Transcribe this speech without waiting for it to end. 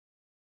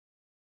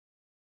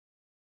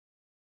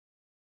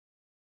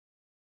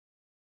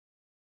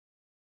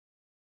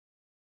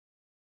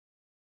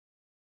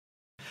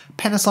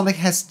Panasonic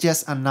has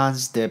just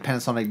announced the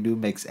Panasonic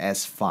Lumix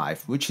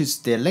S5, which is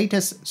the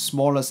latest,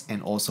 smallest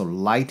and also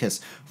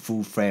lightest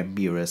full-frame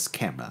mirrorless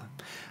camera.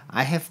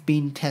 I have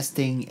been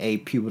testing a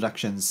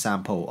pre-production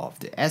sample of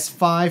the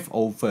S5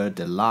 over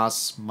the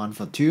last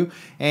month or two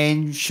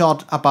and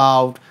shot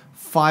about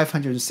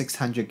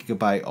 500-600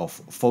 GB of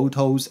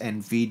photos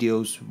and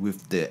videos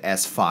with the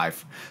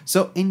S5.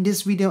 So in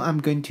this video, I'm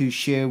going to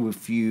share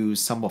with you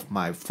some of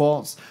my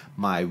thoughts,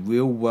 my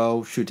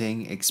real-world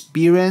shooting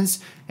experience,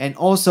 and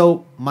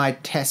also my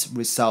test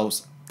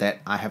results that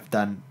I have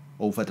done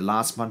over the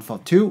last month or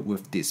two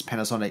with this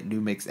Panasonic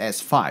Lumix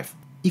S5.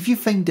 If you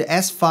think the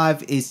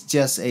S5 is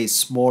just a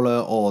smaller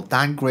or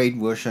downgrade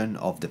version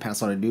of the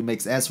Panasonic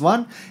Lumix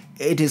S1,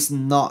 it is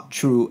not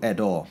true at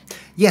all.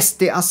 Yes,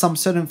 there are some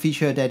certain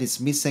features that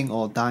is missing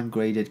or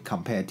downgraded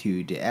compared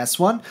to the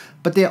S1,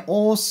 but there are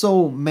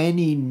also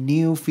many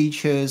new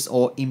features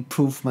or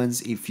improvements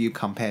if you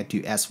compare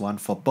to S1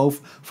 for both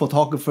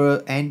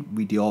photographers and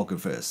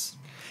videographers.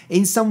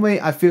 In some way,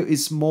 I feel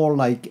it's more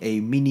like a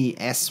mini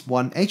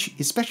S1H,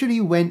 especially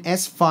when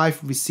S5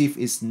 receives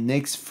its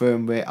next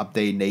firmware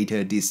update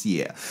later this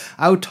year.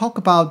 I'll talk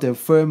about the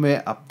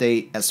firmware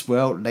update as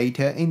well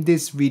later in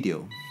this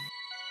video.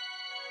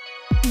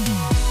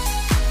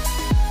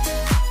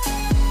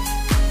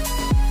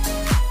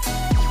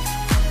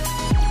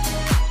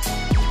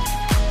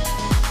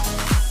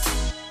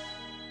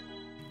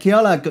 Kia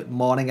ora, good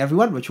morning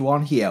everyone,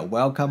 Richard here.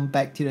 Welcome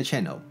back to the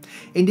channel.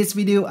 In this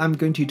video, I'm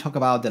going to talk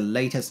about the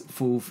latest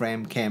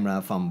full-frame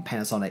camera from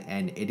Panasonic,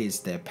 and it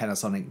is the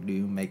Panasonic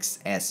Lumix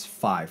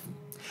S5.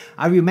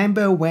 I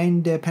remember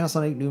when the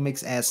Panasonic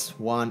Lumix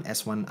S1,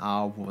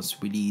 S1R was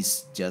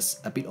released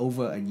just a bit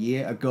over a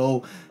year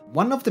ago.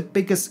 One of the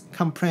biggest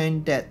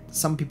complaints that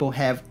some people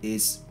have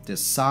is the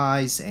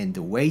size and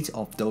the weight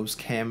of those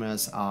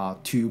cameras are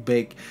too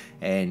big,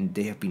 and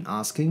they have been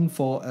asking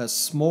for a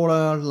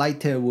smaller,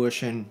 lighter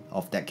version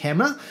of that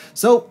camera.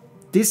 So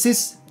this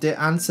is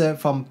the answer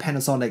from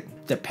Panasonic.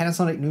 The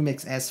Panasonic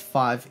Lumix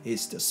S5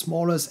 is the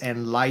smallest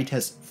and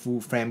lightest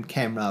full-frame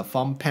camera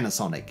from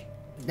Panasonic.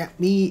 Let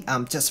me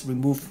just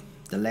remove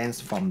the lens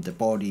from the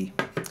body.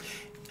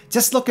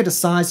 Just look at the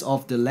size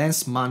of the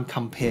lens mount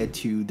compared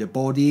to the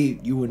body.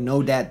 You will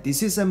know that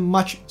this is a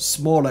much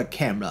smaller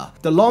camera.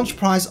 The launch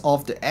price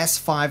of the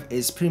S5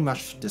 is pretty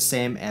much the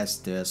same as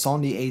the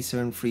Sony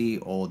a7 III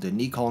or the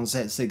Nikon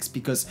Z6,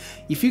 because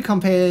if you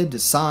compare the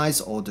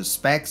size or the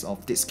specs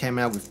of this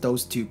camera with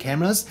those two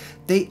cameras,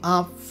 they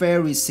are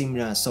very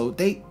similar. So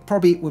they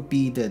probably would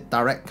be the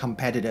direct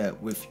competitor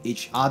with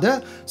each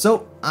other.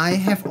 So I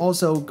have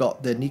also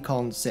got the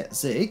Nikon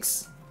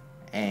Z6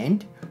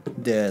 and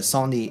the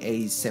Sony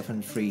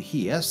a7 III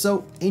here.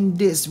 So in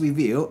this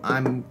review,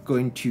 I'm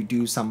going to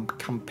do some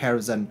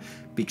comparison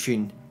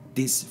between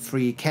these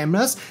three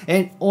cameras,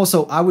 and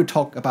also I will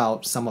talk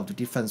about some of the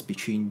difference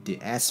between the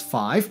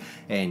S5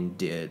 and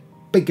the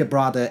bigger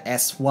brother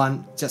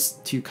S1,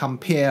 just to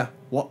compare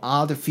what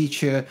are the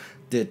features,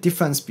 the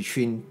difference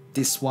between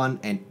this one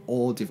and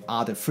all the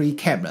other three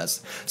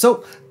cameras.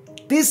 So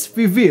this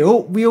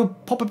review will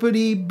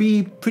probably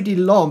be pretty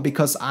long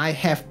because I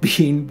have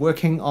been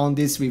working on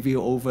this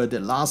review over the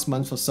last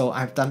month or so.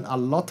 I've done a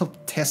lot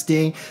of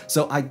testing,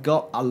 so I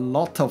got a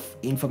lot of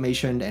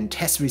information and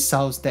test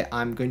results that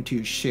I'm going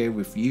to share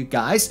with you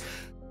guys.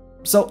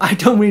 So I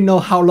don't really know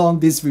how long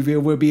this review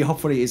will be.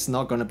 Hopefully it's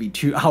not going to be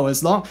 2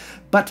 hours long,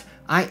 but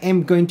I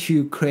am going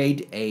to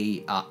create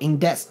a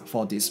index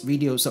for this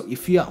video. So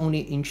if you are only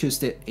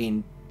interested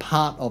in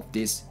part of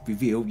this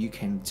review, you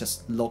can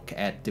just look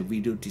at the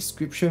video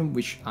description,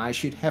 which I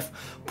should have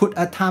put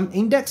a time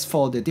index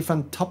for the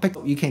different topic.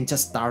 You can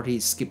just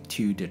directly skip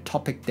to the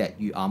topic that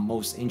you are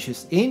most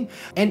interested in,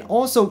 and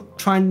also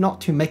try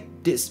not to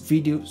make this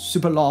video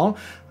super long.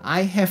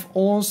 I have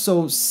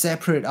also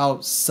separated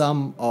out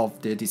some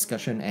of the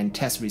discussion and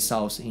test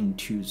results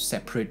into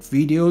separate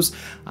videos.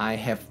 I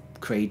have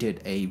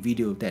created a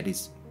video that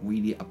is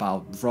really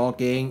about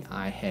vlogging.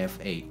 I have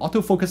a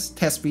autofocus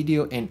test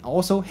video, and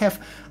also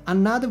have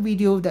another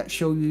video that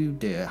show you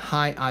the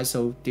high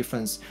ISO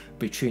difference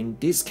between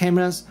these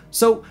cameras.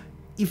 So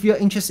if you're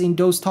interested in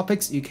those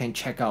topics, you can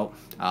check out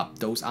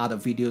those other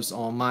videos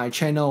on my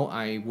channel.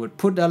 I would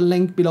put a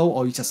link below,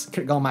 or you just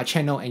click on my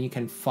channel and you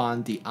can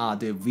find the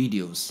other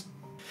videos.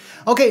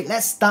 Okay,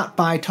 let's start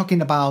by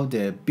talking about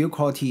the build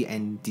quality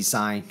and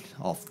design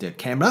of the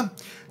camera.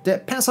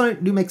 The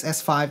Panasonic Lumix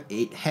S5,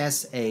 it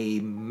has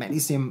a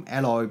magnesium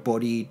alloy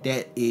body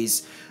that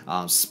is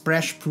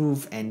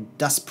splash-proof and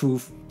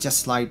dust-proof,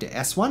 just like the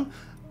S1,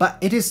 but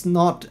it is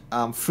not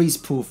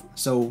freeze-proof.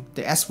 So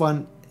the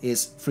S1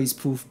 is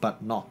freeze-proof,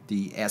 but not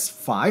the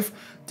S5.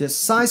 The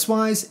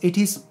size-wise, it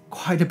is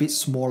quite a bit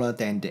smaller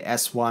than the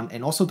S1,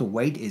 and also the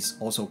weight is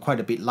also quite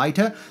a bit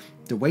lighter.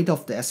 The weight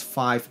of the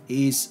S5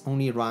 is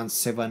only around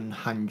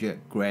 700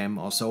 grams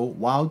or so,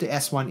 while the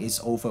S1 is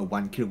over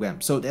 1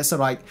 kilogram. So that's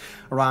like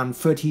around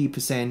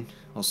 30%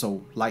 or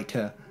so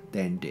lighter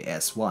than the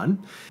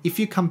S1. If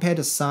you compare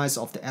the size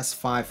of the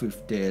S5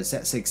 with the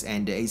Z6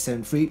 and the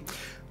A7 III,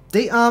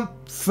 they are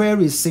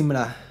very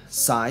similar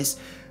size.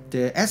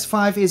 The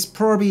S5 is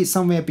probably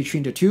somewhere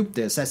between the two.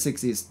 The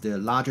Z6 is the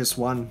largest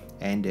one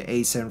and the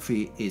A7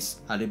 III is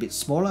a little bit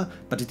smaller,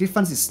 but the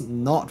difference is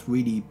not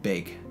really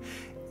big.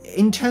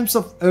 In terms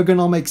of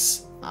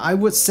ergonomics, I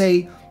would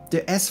say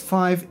the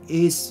S5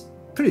 is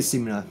pretty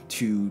similar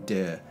to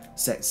the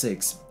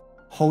Z6.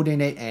 Holding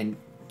it and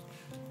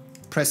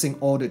pressing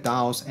all the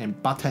dials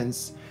and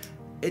buttons,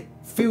 it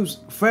feels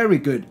very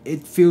good.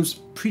 It feels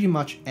pretty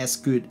much as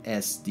good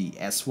as the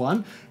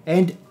S1,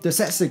 and the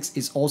Z6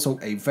 is also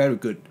a very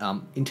good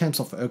in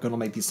terms of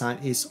ergonomic design,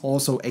 is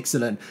also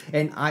excellent,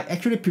 and I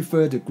actually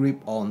prefer the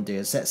grip on the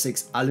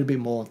Z6 a little bit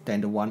more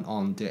than the one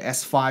on the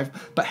S5.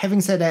 But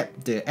having said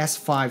that, the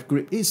S5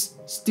 grip is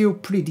still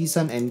pretty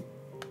decent and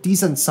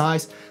decent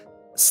size,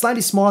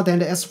 slightly smaller than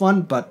the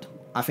S1, but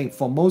I think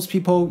for most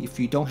people, if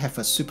you don't have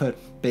a super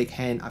big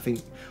hand, I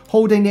think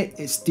holding it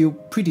is still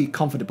pretty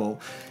comfortable.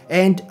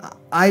 And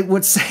I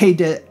would say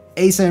the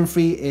A7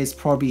 III is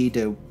probably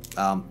the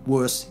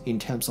worst in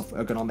terms of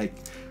ergonomic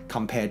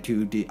compared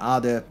to the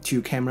other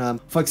two cameras.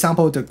 For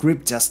example, the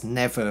grip just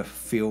never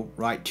feel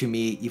right to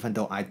me, even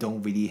though I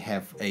don't really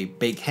have a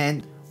big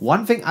hand.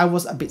 One thing I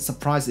was a bit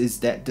surprised is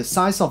that the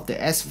size of the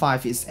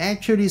S5 is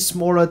actually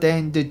smaller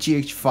than the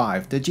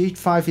GH5. The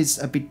GH5 is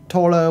a bit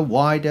taller,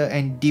 wider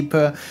and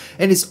deeper,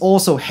 and it's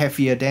also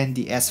heavier than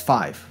the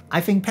S5. I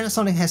think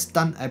Panasonic has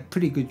done a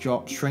pretty good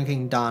job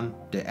shrinking down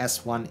the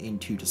S1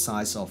 into the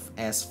size of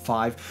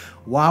S5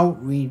 while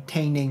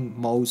retaining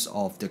most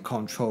of the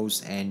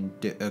controls and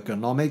the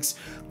ergonomics.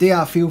 There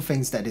are a few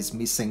things that is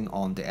missing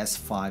on the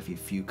S5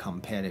 if you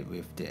compare it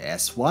with the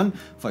S1.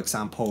 For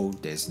example,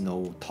 there's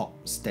no top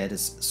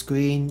status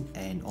screen,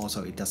 and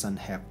also it doesn't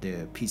have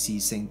the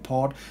PC sync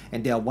port,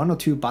 and there are one or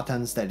two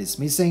buttons that is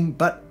missing,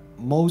 but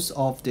most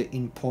of the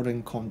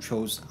important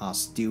controls are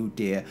still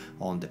there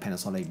on the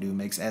Panasonic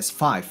Lumix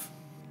S5.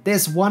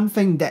 There's one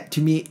thing that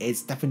to me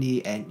is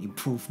definitely an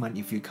improvement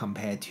if you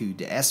compare to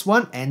the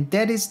S1, and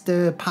that is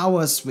the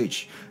power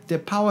switch. The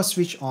power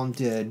switch on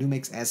the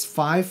Lumix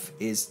S5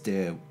 is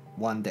the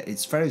one that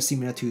is very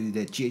similar to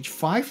the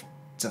GH5,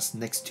 just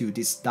next to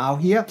this dial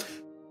here.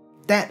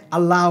 That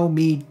allow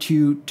me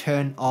to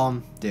turn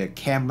on the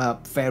camera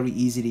very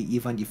easily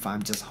even if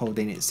I'm just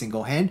holding it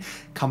single hand,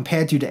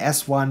 compared to the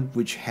S1,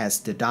 which has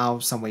the dial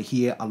somewhere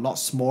here, a lot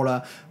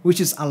smaller, which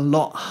is a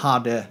lot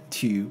harder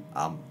to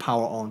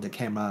power on the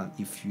camera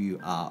if you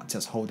are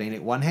just holding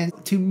it one hand.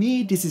 To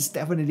me, this is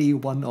definitely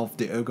one of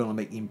the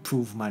ergonomic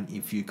improvement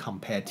if you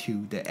compare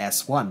to the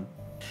S1.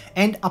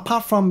 And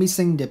apart from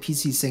missing the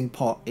PC sync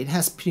port, it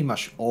has pretty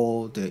much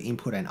all the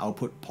input and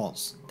output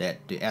ports that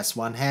the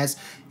S1 has.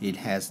 It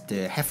has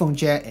the headphone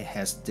jack, it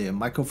has the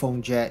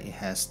microphone jack, it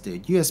has the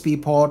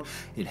USB port,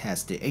 it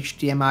has the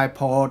HDMI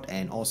port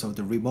and also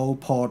the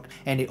remote port,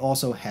 and it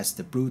also has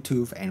the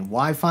Bluetooth and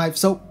Wi-Fi.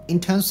 So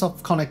in terms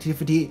of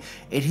connectivity,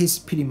 it is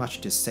pretty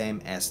much the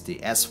same as the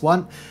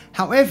S1.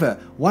 However,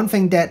 one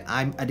thing that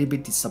I'm a little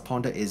bit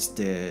disappointed is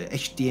the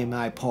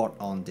HDMI port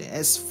on the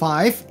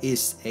S5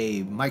 is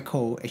a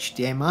micro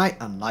HDMI,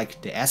 unlike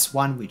the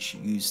S1, which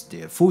used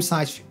the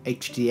full-size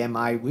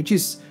HDMI, which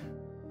is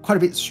quite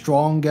a bit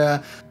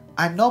stronger.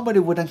 I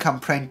normally wouldn't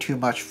complain too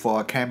much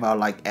for a camera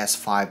like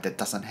S5 that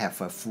doesn't have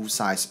a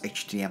full-size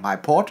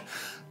HDMI port,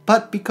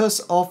 but because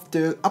of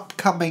the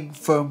upcoming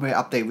firmware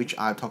update, which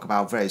I'll talk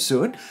about very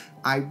soon,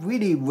 I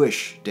really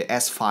wish the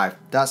S5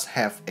 does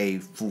have a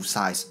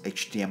full-size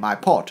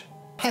HDMI port.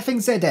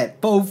 Having said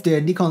that, both the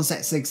Nikon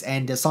Z6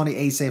 and the Sony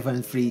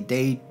A7 III,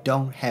 they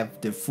don't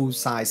have the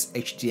full-size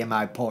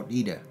HDMI port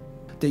either.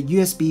 The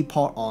USB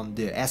port on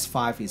the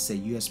S5 is a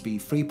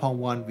USB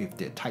 3.1 with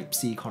the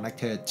Type-C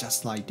connector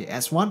just like the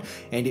S1,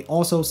 and it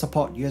also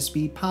supports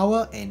USB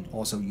power and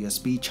also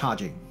USB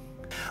charging.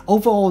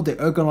 Overall, the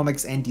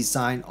ergonomics and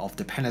design of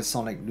the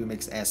Panasonic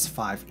Lumix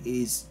S5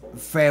 is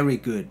very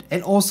good,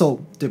 and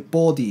also the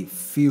body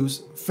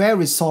feels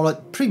very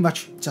solid, pretty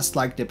much just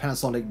like the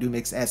Panasonic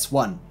Lumix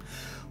S1.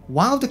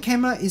 While the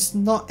camera is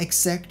not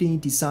exactly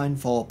designed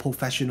for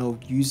professional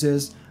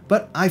users,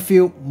 but I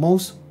feel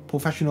most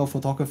professional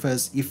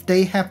photographers, if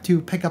they have to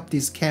pick up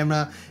this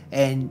camera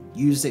and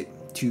use it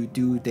to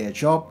do their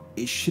job,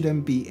 it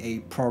shouldn't be a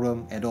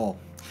problem at all.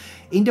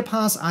 In the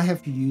past, I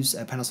have used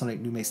a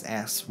Panasonic Lumix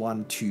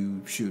S1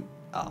 to shoot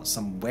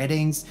some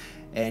weddings,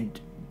 and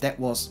that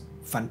was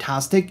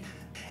fantastic.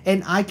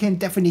 And I can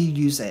definitely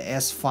use a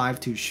S5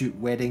 to shoot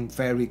wedding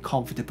very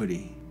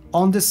comfortably.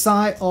 On the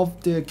side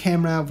of the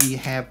camera, we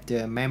have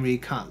the memory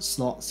card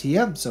slots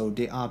here. So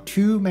there are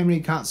two memory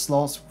card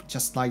slots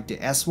just like the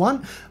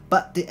S1,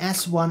 but the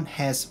S1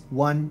 has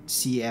one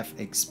CF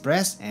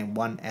Express and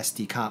one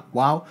SD card,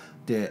 while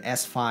the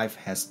S5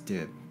 has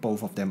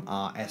both of them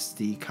are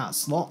SD card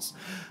slots.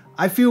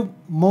 I feel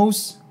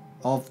most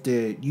of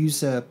the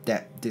user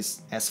that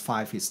this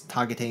S5 is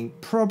targeting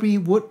probably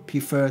would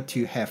prefer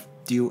to have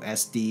dual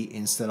SD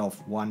instead of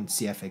one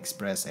CF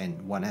Express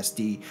and one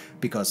SD,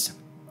 because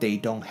they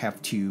don't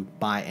have to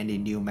buy any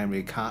new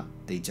memory card,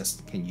 they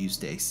just can use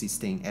the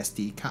existing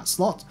SD card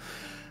slot.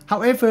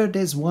 However,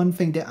 there's one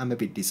thing that I'm a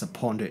bit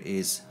disappointed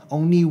is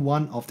only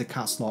one of the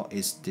card slot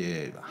is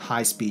the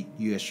high-speed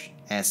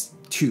UHS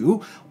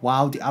 2,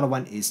 while the other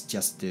one is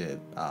just the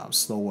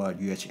slower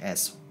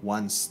UHS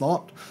 1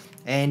 slot.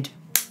 And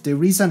the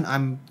reason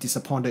I'm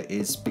disappointed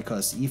is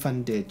because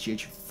even the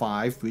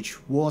GH5, which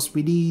was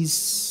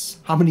released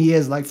how many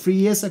years, like 3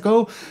 years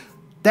ago,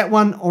 that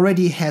one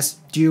already has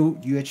dual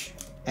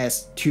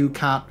UHS 2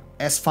 card.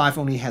 S5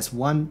 only has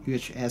one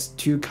UHS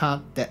 2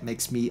 card. That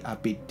makes me a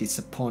bit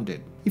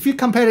disappointed. If you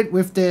compare it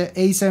with the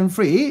A7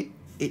 III,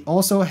 it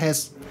also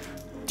has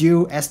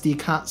dual SD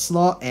card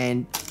slot,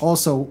 and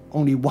also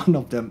only one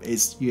of them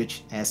is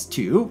UHS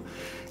 2.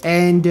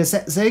 And the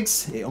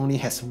Z6, it only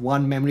has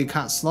one memory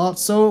card slot,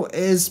 so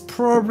it's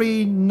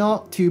probably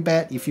not too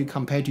bad if you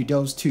compare to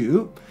those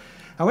two.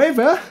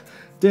 However,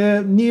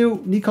 the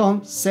new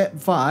Nikon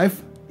Z5,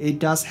 it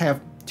does have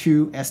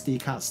two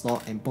SD card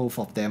slots, and both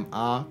of them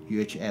are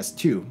UHS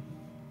 2.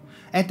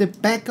 At the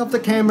back of the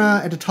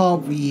camera, at the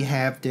top, we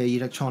have the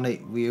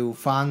electronic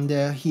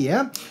viewfinder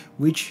here,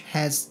 which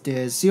has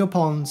the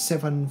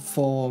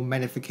 0.74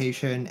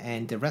 magnification,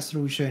 and the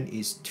resolution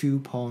is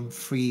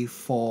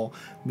 2.34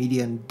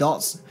 million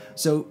dots.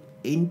 So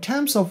in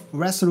terms of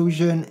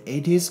resolution,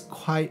 it is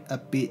quite a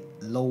bit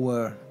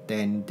lower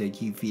than the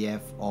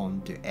EVF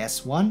on the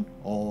S1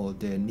 or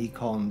the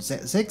Nikon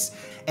Z6,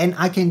 and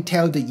I can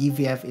tell the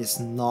EVF is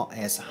not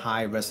as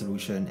high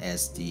resolution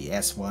as the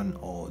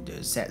S1 or the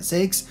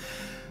Z6.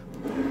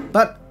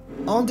 But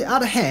on the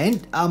other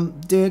hand,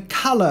 the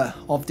color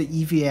of the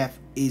EVF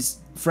is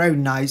very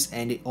nice,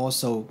 and it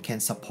also can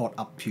support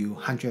up to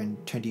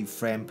 120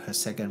 frames per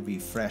second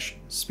refresh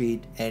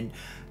speed, and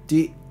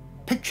the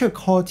picture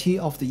quality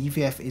of the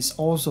EVF is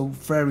also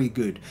very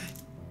good.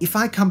 If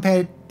I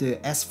compare the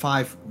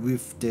S5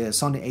 with the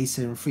Sony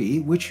A7 III,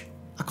 which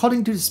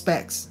according to the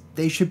specs,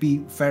 they should be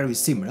very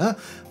similar,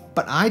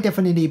 but I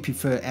definitely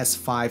prefer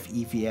S5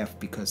 EVF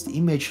because the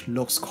image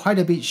looks quite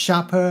a bit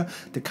sharper,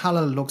 the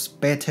color looks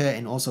better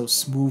and also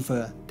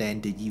smoother than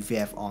the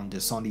EVF on the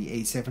Sony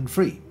A7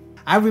 III.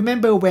 I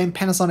remember when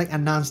Panasonic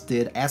announced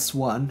the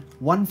S1,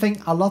 one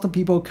thing a lot of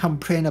people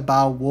complained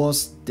about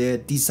was the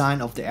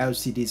design of the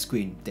LCD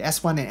screen. The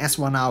S1 and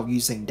S1 are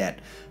using that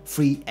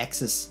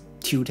 3-axis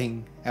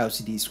tilting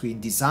LCD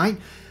screen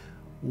design,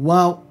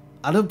 while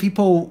other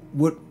people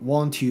would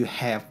want to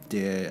have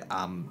the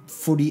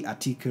fully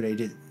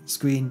articulated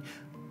screen,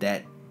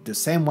 that the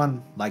same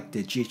one like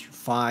the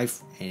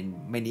GH5 and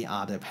many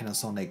other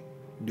Panasonic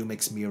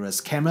Lumix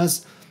mirrorless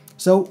cameras.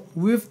 So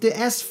with the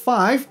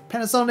S5,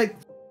 Panasonic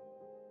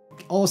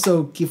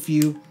also give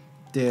you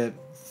the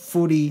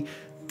fully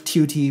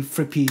tilty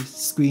flippy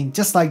screen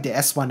just like the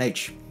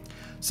S1H.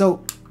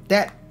 So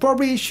that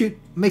probably should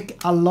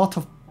make a lot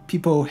of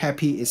people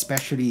happy,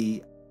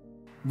 especially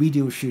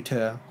video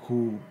shooter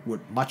who would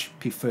much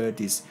prefer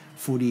this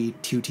fully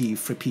tilty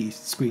flippy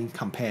screen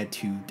compared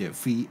to the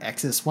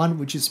 3-axis one,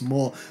 which is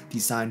more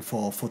designed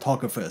for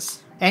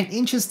photographers. And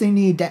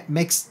interestingly, that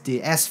makes the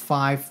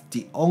S5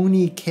 the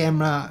only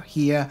camera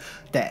here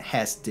that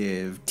has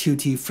the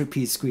tilty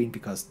flippy screen,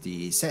 because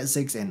the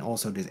Z6 and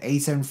also the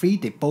A7 III,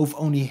 they both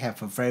only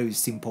have a very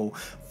simple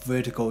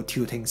vertical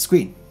tilting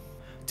screen.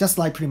 Just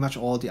like pretty much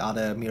all the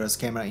other mirrorless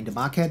camera in the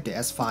market, the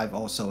S5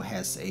 also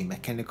has a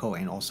mechanical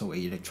and also a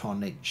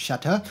electronic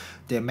shutter.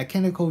 The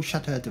mechanical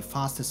shutter, the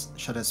fastest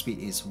shutter speed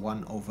is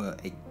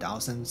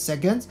 1/8000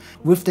 seconds.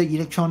 With the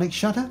electronic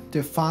shutter,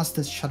 the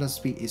fastest shutter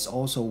speed is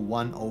also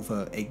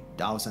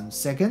 1/8000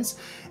 seconds.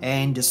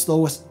 And the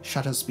slowest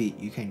shutter speed,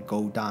 you can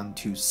go down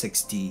to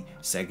 60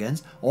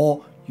 seconds,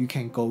 or you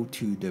can go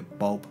to the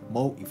bulb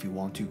mode if you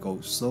want to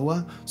go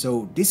slower.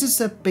 So this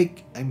is a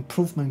big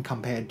improvement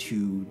compared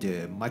to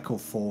the micro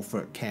four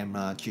third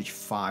camera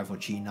GH5 or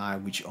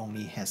G9, which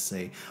only has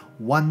a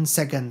 1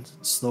 second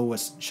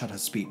slowest shutter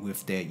speed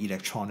with the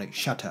electronic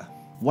shutter.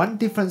 One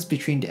difference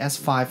between the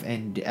S5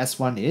 and the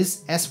S1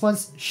 is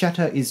S1's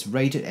shutter is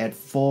rated at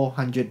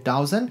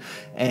 400,000,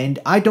 and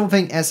I don't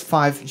think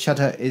S5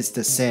 shutter is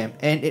the same,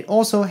 and it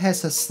also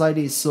has a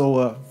slightly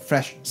slower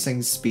flash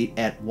sync speed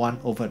at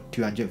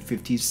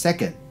 1/250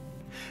 seconds.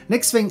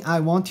 Next thing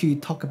I want to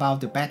talk about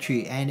the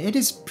battery, and it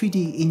is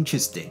pretty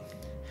interesting.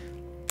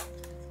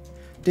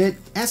 The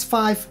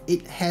S5,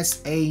 it has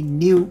a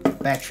new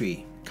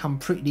battery,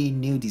 completely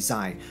new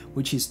design,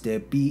 which is the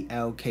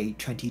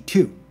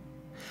BLK22.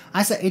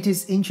 I said it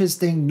is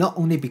interesting not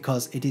only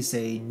because it is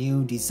a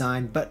new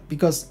design, but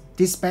because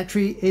this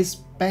battery is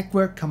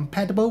backward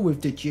compatible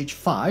with the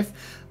GH5,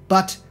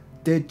 but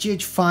the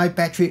GH5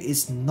 battery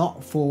is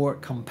not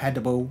forward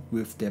compatible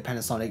with the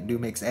Panasonic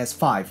Lumix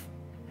S5.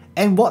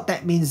 And what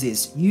that means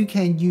is you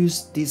can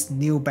use this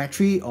new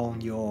battery on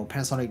your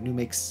Panasonic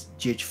Lumix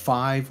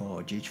GH5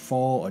 or GH4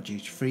 or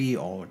GH3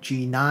 or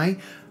G9,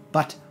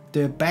 but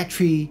the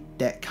battery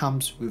that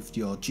comes with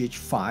your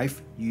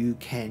GH5, you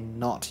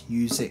cannot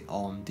use it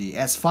on the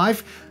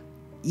S5.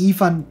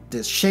 Even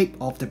the shape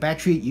of the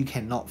battery, you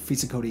cannot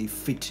physically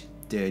fit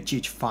the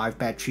GH5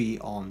 battery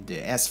on the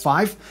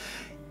S5.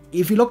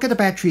 If you look at the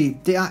battery,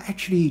 there are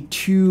actually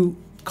two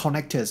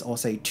connectors, or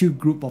say two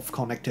group of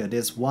connector.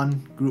 There's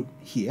one group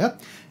here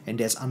and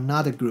there's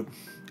another group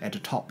at the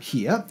top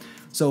here.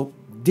 So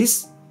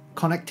this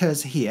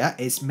connectors here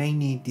is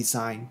mainly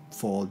designed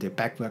for the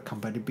backward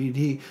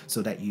compatibility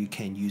so that you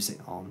can use it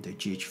on the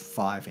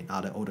GH5 and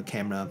other older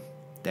camera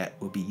that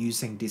will be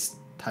using this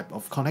type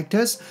of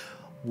connectors,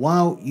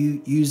 while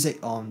you use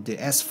it on the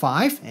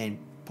S5 and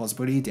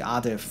possibly the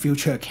other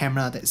future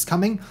camera that is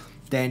coming,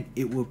 then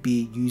it will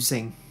be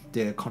using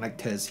the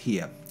connectors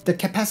here. The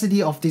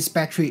capacity of this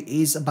battery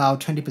is about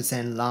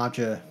 20%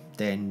 larger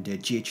than the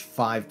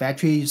GH5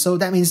 battery, so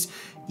that means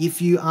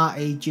if you are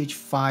a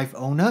GH5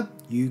 owner,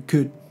 you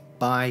could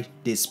buy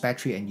this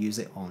battery and use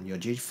it on your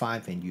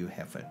GH5 and you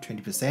have a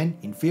 20%,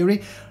 in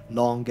theory,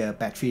 longer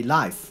battery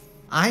life.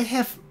 I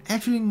have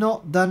actually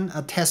not done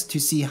a test to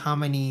see how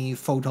many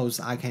photos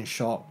I can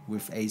shot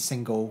with a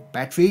single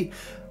battery,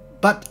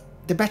 but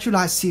the battery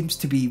life seems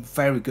to be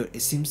very good.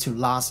 It seems to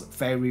last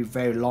very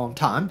long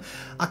time.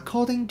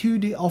 According to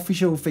the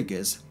official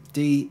figures,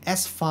 the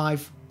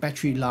S5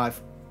 battery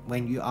life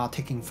when you are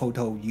taking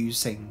photo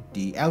using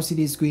the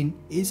LCD screen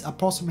is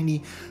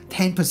approximately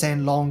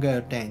 10%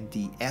 longer than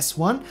the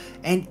S1,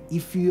 and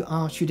if you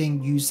are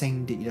shooting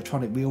using the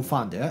electronic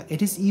viewfinder,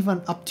 it is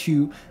even up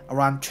to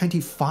around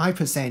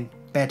 25%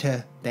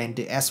 better than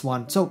the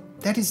S1. So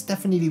that is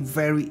definitely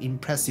very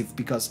impressive,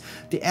 because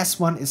the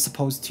S1 is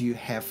supposed to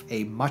have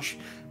a much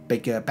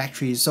bigger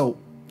battery, so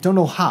don't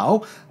know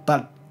how,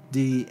 but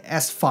the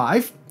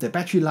S5, the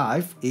battery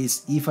life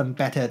is even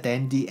better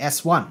than the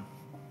S1.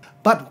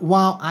 But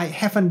while I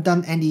haven't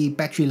done any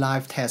battery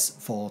life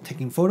tests for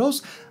taking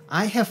photos,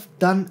 I have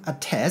done a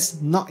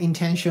test, not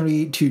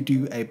intentionally to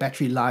do a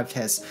battery life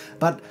test,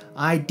 but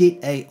I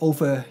did a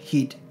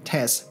overheat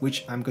test,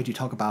 which I'm going to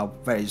talk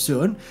about very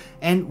soon.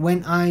 And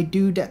when I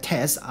do that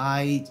test,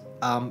 I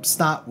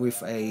start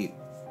with a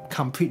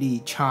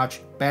completely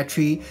charged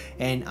battery,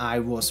 and I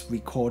was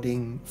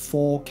recording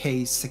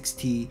 4K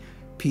 60p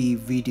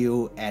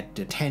video at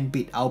the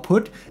 10-bit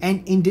output,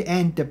 and in the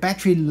end the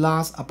battery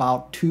lasts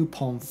about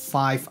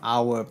 2.5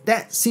 hours.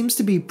 That seems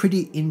to be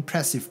pretty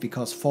impressive,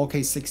 because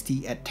 4K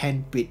 60 at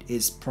 10-bit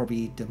is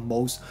probably the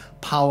most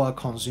power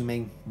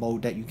consuming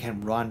mode that you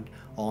can run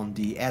on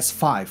the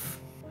S5.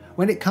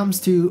 When it comes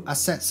to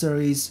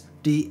accessories,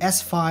 the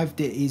S5,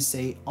 there is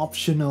a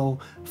optional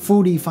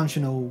fully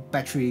functional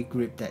battery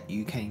grip that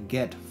you can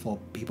get for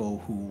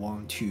people who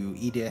want to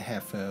either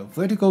have a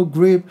vertical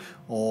grip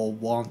or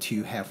want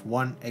to have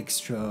one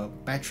extra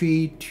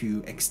battery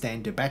to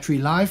extend the battery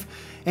life.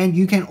 And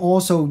you can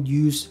also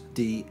use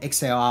the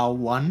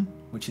XLR1,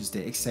 which is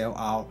the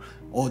XLR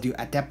audio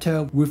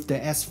adapter with the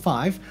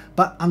S5,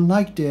 but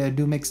unlike the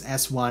Lumix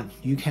S1,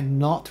 you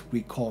cannot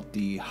record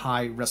the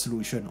high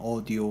resolution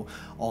audio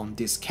on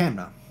this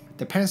camera.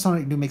 The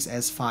Panasonic Lumix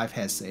S5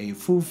 has a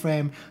full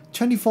frame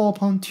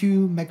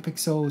 24.2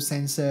 megapixel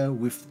sensor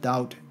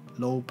without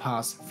low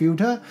pass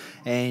filter,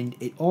 and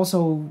it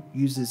also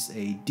uses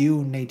a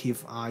dual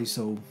native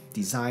ISO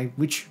design,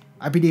 which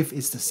I believe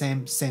is the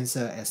same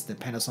sensor as the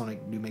Panasonic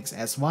Lumix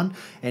S1,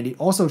 and it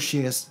also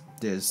shares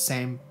the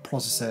same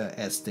processor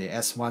as the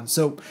S1.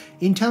 So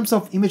in terms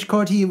of image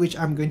quality, which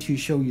I'm going to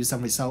show you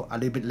some results a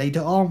little bit later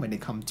on when it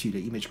comes to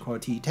the image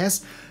quality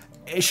test,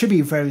 it should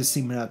be very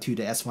similar to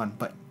the S1,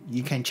 but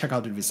you can check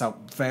out the result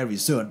very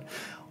soon.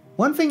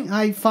 One thing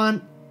I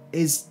found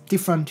is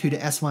different to the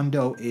S1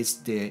 though is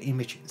the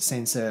image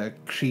sensor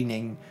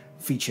cleaning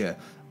feature.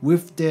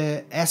 With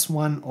the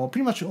S1 or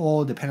pretty much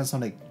all the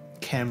Panasonic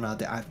camera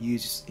that I've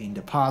used in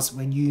the past,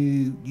 when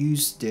you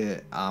use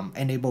the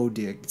enable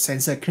the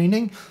sensor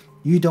cleaning,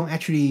 you don't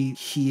actually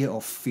hear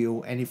or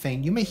feel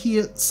anything. You may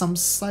hear some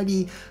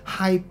slightly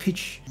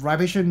high-pitched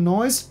vibration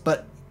noise,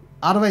 but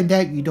other than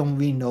that, you don't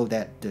really know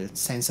that the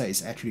sensor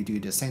is actually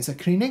doing the sensor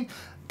cleaning.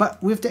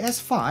 But with the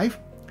S5,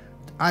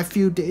 I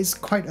feel there is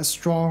quite a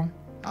strong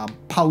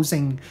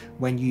pulsing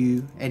when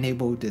you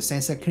enable the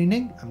sensor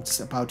cleaning. I'm just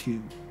about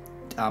to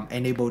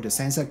enable the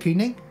sensor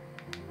cleaning.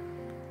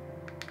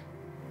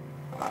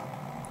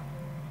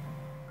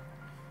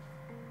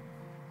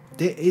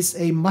 There is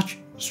a much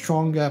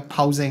stronger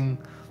pulsing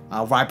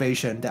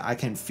vibration that I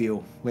can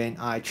feel when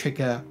I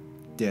trigger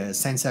the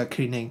sensor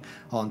cleaning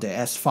on the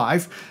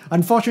S5.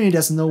 Unfortunately,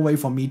 there's no way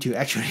for me to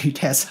actually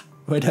test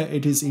whether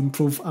it is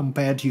improved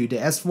compared to the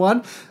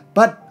S1,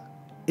 but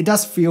it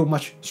does feel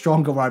much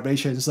stronger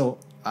vibration, so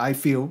I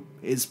feel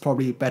it's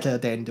probably better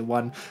than the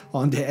one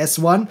on the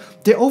S1.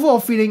 The overall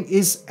feeling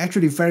is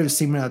actually very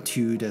similar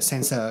to the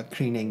sensor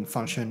cleaning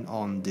function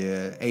on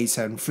the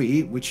A7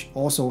 III, which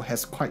also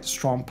has quite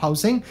strong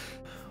pulsing.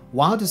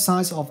 While the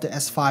size of the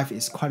S5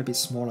 is quite a bit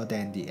smaller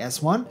than the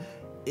S1,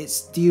 it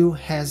still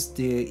has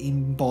the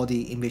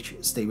in-body image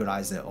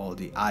stabilizer, or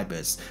the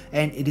IBIS,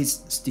 and it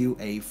is still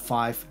a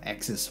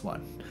 5-axis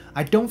one.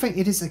 I don't think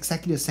it is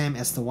exactly the same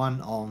as the one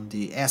on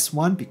the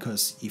S1,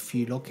 because if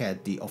you look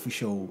at the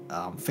official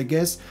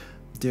figures,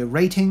 the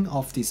rating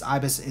of this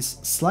IBIS is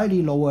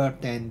slightly lower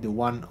than the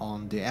one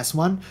on the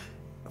S1.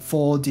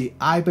 For the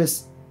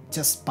IBIS,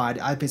 just by the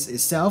IBIS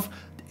itself,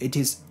 it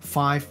is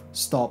 5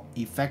 stop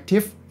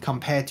effective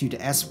compared to the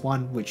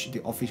S1, which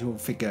the official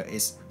figure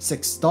is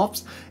 6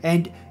 stops.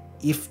 And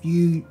if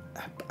you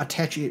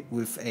attach it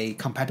with a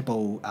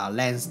compatible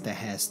lens that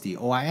has the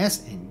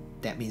OIS, and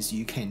that means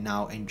you can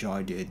now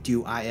enjoy the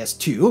dual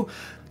IS2.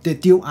 The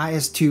dual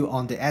IS2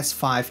 on the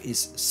S5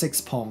 is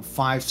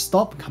 6.5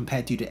 stop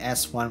compared to the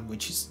S1,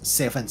 which is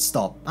 7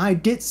 stop. I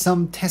did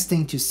some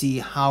testing to see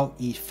how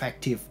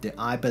effective the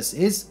IBIS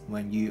is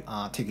when you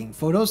are taking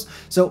photos.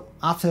 So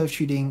after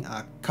shooting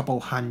a couple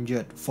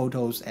hundred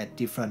photos at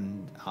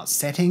different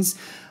settings,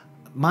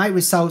 my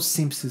results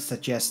seems to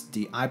suggest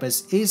the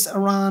IBIS is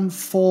around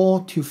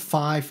 4 to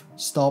 5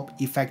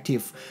 stop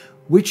effective,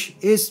 which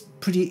is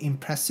pretty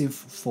impressive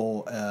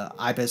for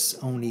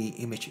IBIS only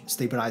image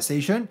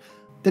stabilization.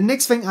 The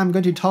next thing I'm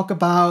going to talk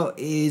about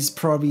is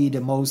probably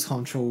the most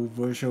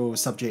controversial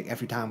subject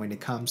every time when it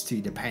comes to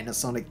the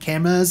Panasonic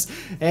cameras,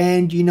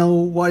 and you know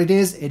what it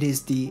is? It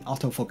is the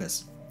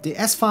autofocus. The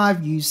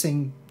S5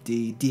 using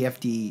the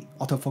DFD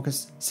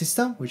autofocus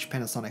system, which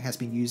Panasonic has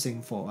been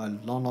using for a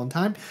long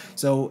time.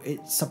 So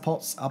it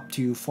supports up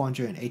to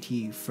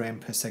 480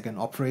 frames per second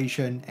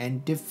operation,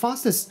 and the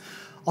fastest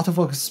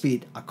autofocus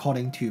speed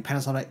according to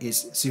Panasonic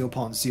is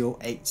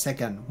 0.08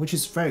 seconds, which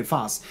is very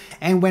fast.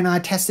 And when I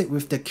test it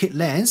with the kit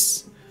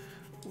lens,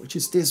 which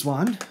is this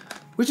one,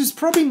 which is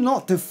probably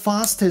not the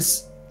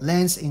fastest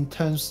lens in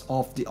terms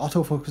of the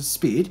autofocus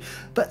speed,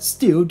 but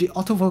still the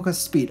autofocus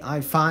speed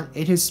I find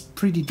it is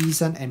pretty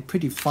decent and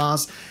pretty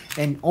fast,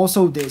 and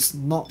also there's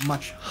not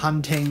much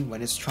hunting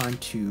when it's trying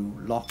to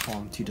lock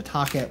on to the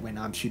target when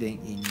I'm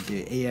shooting in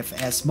the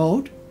AFS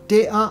mode.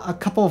 There are a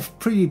couple of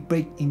pretty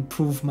big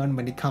improvements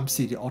when it comes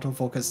to the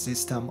autofocus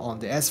system on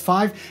the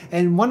S5,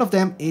 and one of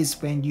them is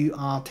when you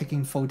are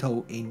taking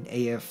photo in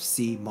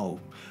AFC mode.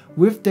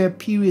 With the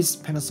previous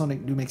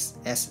Panasonic Lumix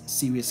S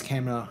series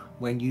camera,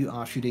 when you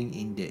are shooting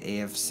in the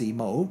AFC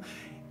mode,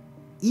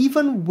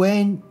 even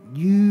when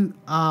you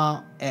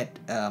are at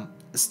a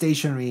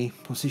stationary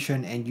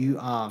position and you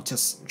are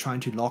just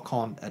trying to lock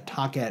on a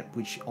target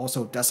which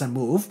also doesn't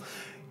move,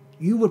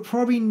 you will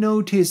probably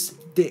notice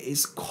there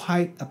is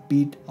quite a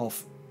bit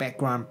of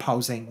background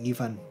pausing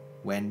even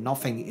when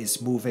nothing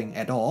is moving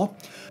at all.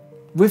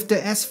 With the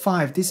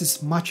S5, this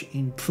is much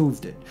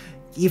improved.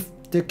 If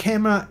the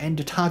camera and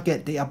the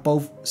target, they are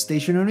both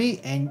stationary,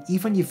 and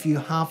even if you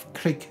half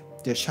click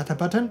the shutter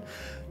button,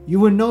 you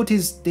will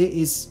notice there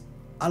is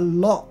a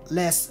lot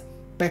less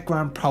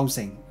background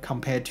pausing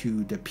compared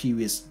to the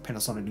previous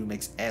Panasonic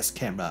Lumix S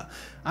camera.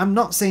 I'm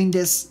not saying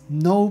there's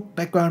no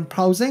background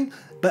pausing,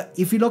 but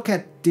if you look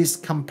at this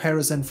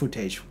comparison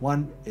footage,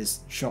 one is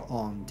shot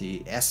on the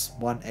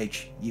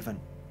S1H even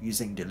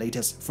using the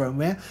latest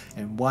firmware,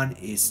 and one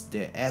is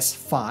the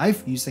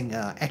S5 using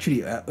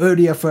actually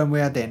earlier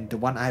firmware than the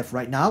one I have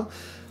right now.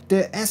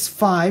 The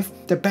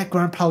S5, the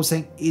background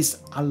pausing is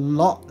a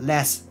lot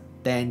less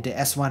than the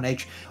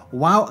S1H.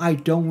 While I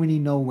don't really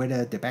know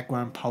whether the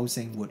background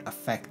pausing would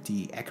affect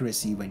the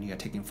accuracy when you are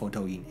taking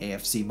photo in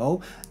AFC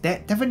mode,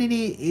 that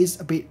definitely is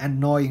a bit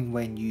annoying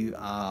when you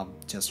are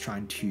just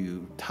trying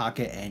to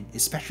target, and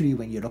especially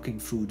when you're looking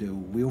through the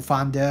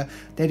viewfinder,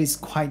 that is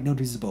quite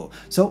noticeable.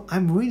 So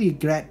I'm really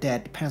glad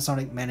that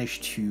Panasonic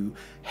managed to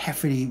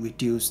heavily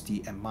reduce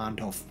the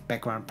amount of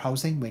background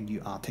pausing when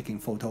you are taking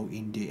photo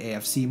in the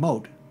AFC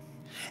mode.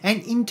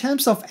 And in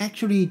terms of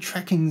actually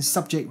tracking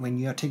subject when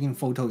you are taking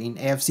photo in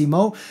AFC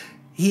mode,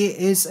 here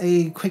is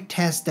a quick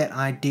test that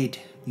I did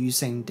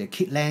using the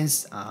kit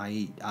lens.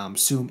 I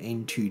zoom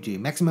into the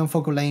maximum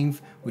focal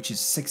length, which is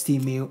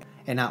 60mm,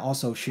 and I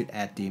also shoot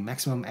at the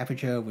maximum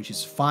aperture, which is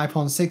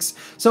 5.6.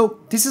 So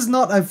this is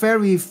not a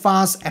very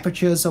fast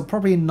aperture, so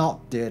probably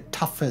not the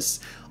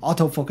toughest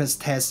autofocus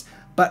test,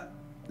 but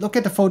look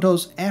at the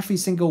photos. Every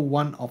single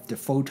one of the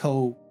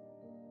photo,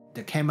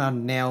 the camera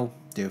nailed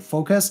the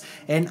focus,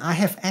 and I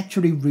have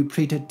actually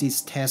repeated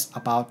this test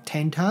about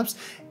 10 times,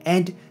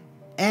 and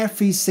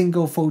every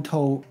single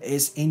photo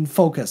is in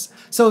focus.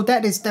 So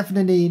that is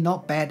definitely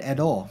not bad at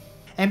all.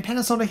 And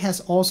Panasonic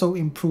has also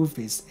improved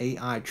its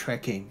AI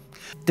tracking.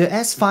 The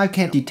S5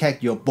 can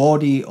detect your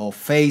body or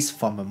face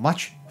from a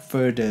much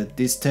further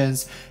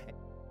distance.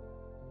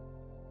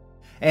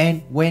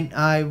 And when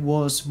I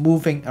was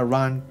moving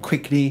around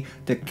quickly,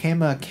 the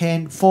camera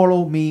can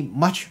follow me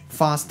much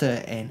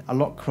faster and a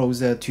lot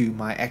closer to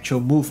my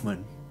actual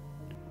movement.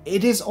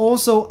 It is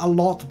also a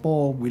lot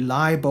more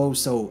reliable,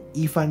 so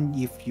even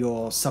if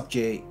your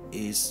subject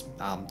is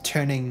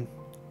turning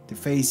the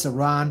face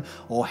around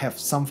or have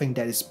something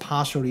that is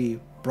partially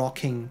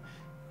blocking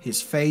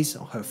his face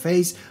or her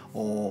face,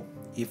 or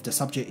if the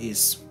subject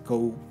is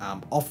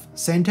off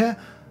center,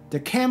 the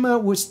camera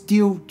would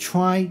still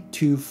try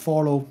to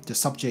follow the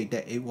subject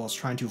that it was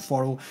trying to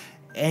follow.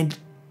 And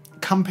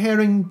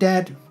comparing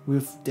that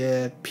with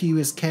the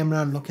previous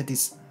camera, look at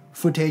this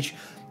footage,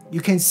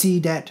 you can see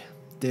that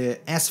the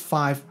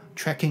S5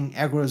 tracking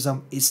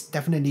algorithm is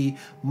definitely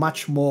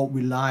much more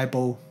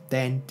reliable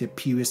than the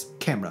previous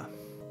camera.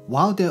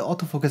 While the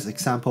autofocus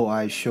example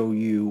I show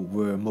you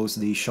were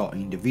mostly shot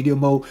in the video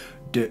mode,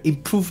 the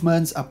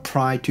improvements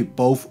apply to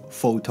both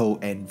photo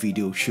and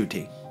video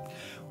shooting.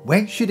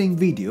 When shooting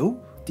video,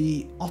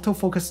 the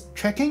autofocus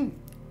tracking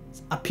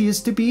appears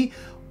to be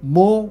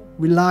more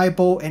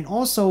reliable and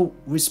also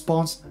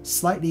responds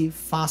slightly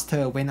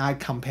faster when I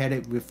compare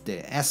it with the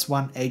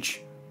S1H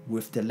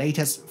with the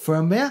latest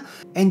firmware.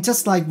 And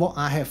just like what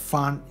I have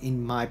found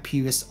in my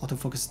previous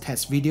autofocus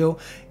test video,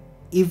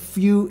 if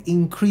you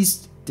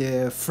increase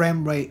the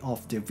frame rate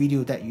of the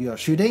video that you are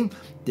shooting,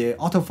 the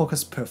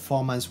autofocus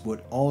performance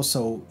would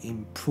also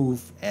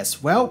improve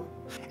as well.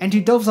 And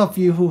to those of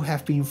you who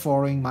have been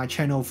following my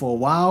channel for a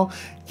while,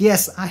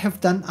 yes, I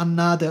have done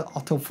another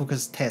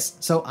autofocus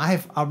test. So I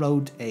have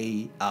uploaded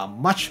a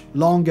much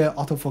longer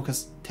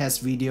autofocus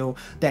test video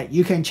that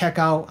you can check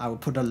out. I will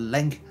put a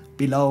link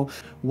below.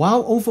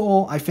 While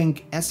overall, I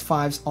think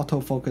S5's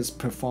autofocus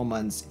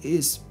performance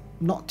is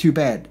not too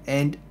bad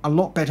and a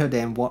lot better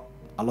than what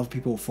a lot of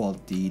people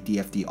thought the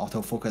DFD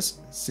autofocus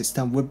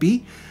system would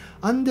be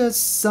under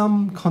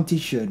some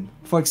condition.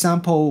 For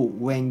example,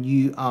 when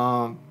you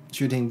are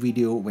shooting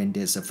video when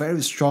there's a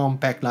very strong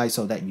backlight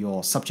so that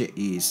your subject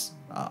is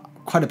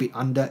quite a bit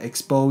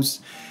underexposed,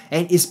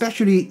 and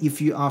especially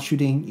if you are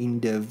shooting in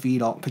the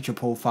vlog picture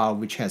profile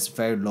which has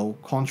very low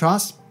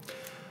contrast.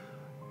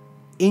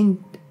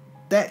 In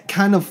that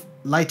kind of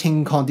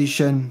lighting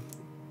condition,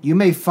 you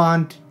may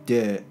find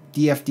the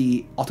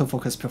DFD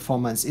autofocus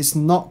performance is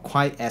not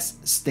quite as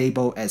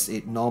stable as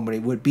it normally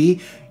would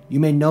be. You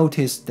may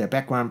notice the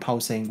background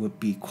pulsing would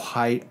be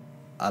quite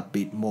a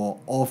bit more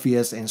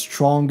obvious and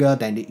stronger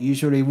than it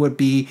usually would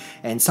be,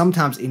 and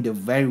sometimes in the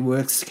very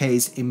worst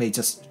case it may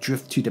just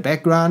drift to the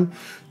background.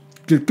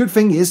 The good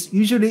thing is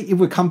usually it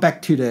will come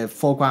back to the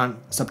foreground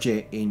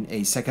subject in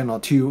a second or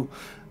two,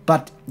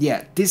 but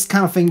yeah, this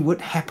kind of thing would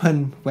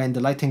happen when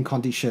the lighting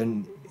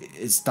condition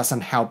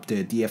doesn't help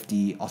the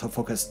DFD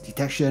autofocus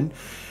detection.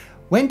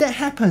 When that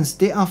happens,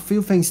 there are a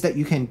few things that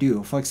you can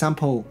do. For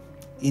example,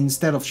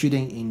 instead of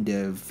shooting in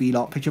the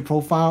vlog picture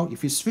profile,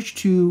 if you switch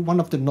to one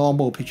of the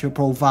normal picture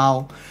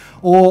profile,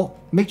 or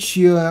make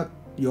sure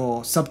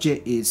your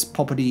subject is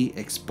properly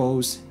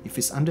exposed. If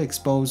it's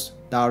underexposed,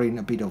 dial in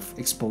a bit of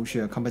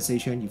exposure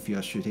compensation if you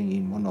are shooting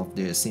in one of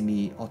the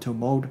semi-auto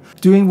mode.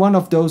 Doing one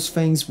of those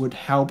things would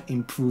help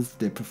improve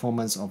the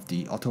performance of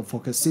the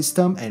autofocus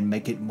system and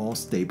make it more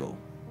stable.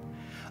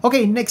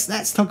 Okay, next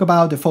let's talk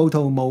about the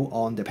photo mode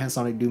on the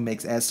Panasonic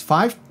Lumix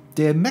S5.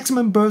 The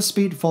maximum burst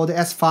speed for the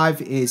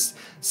S5 is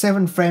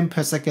 7 frames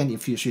per second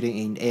if you're shooting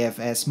in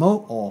AFS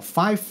mode, or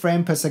 5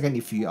 frames per second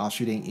if you are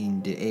shooting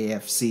in the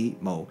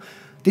AFC mode.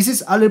 This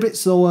is a little bit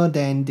slower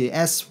than the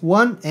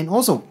S1 and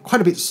also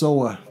quite a bit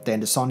slower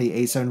than the Sony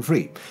a7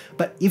 III.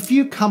 But if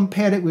you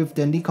compare it with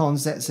the Nikon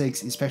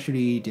Z6,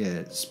 especially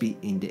the speed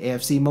in the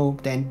AFC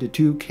mode, then the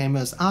two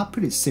cameras are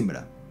pretty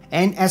similar.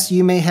 And as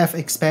you may have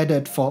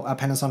expected for a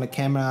Panasonic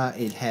camera,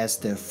 it has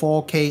the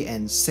 4K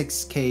and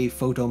 6K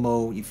photo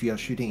mode. If you are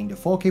shooting in the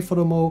 4K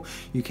photo mode,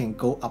 you can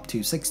go up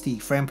to 60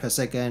 frames per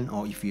second,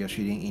 or if you are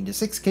shooting in the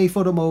 6K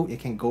photo mode, it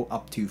can go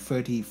up to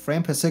 30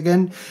 frames per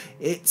second.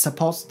 It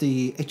supports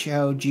the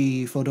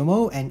HLG photo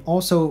mode, and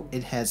also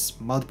it has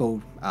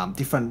multiple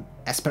different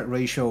aspect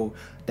ratio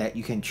that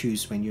you can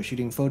choose when you're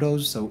shooting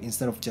photos. So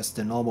instead of just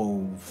the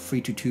normal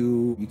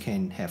 3:2, you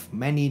can have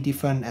many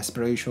different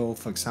aspect ratio,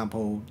 for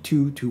example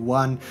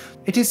 2:1.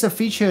 It is a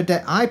feature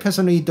that I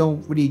personally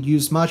don't really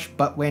use much,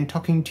 but when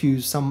talking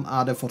to some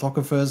other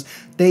photographers,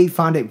 they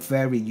find it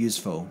very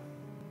useful.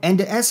 And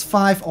the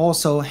S5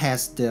 also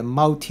has the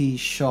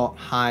multi-shot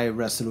high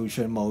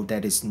resolution mode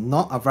that is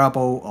not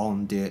available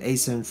on the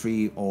a7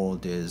 III or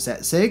the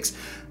Z6.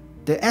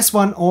 The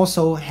S1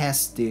 also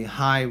has the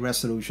high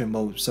resolution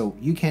mode, so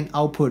you can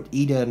output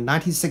either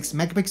 96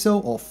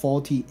 megapixel or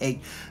 48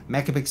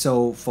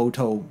 megapixel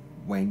photo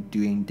when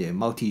doing the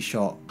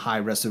multi-shot high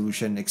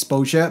resolution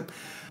exposure.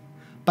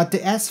 But the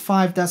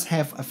S5 does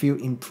have a few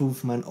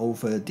improvements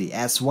over the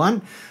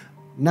S1.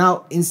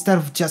 Now, instead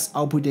of just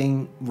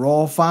outputting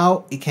RAW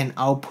file, it can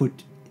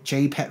output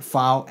JPEG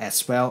file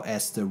as well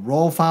as the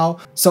RAW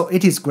file, so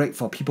it is great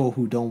for people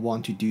who don't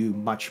want to do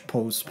much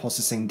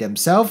post-processing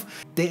themselves.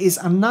 There is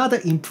another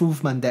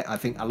improvement that I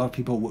think a lot of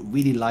people would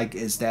really like,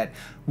 is that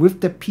with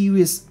the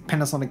previous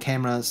Panasonic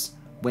cameras,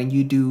 when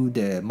you do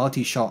the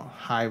multi-shot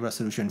high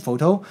resolution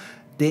photo,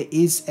 there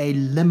is a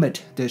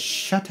limit. The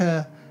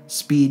shutter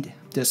speed,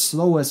 the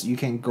slowest you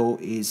can go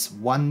is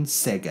 1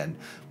 second,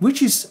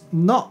 which is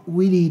not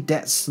really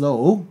that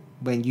slow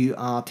when you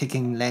are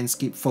taking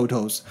landscape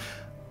photos.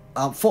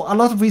 For a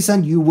lot of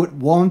reasons, you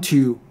would want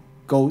to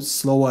go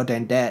slower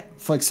than that.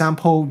 For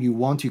example, you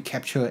want to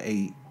capture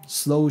a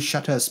slow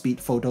shutter speed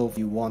photo,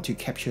 you want to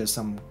capture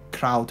some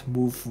cloud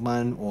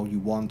movement, or you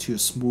want to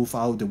smooth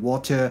out the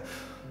water,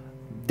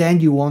 then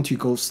you want to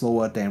go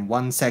slower than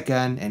 1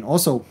 second. And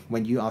also,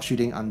 when you are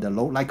shooting under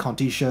low light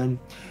condition,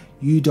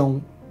 you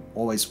don't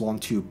always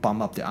want to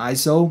bump up the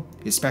ISO,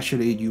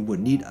 especially you would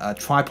need a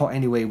tripod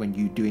anyway when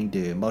you're doing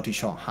the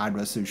multi-shot high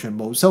resolution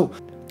mode. So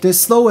the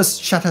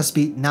slowest shutter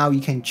speed now you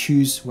can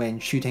choose when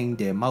shooting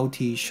the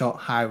multi-shot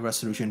high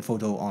resolution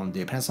photo on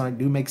the Panasonic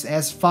Lumix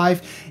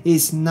S5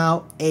 is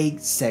now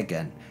 8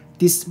 seconds.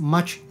 This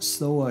much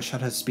slower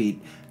shutter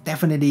speed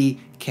definitely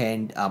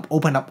can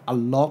open up a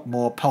lot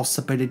more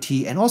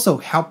possibility and also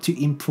help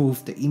to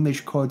improve the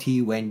image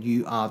quality when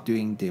you are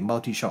doing the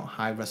multi-shot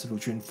high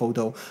resolution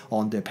photo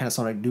on the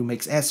Panasonic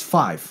Lumix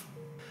S5.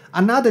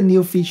 Another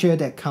new feature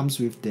that comes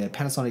with the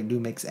Panasonic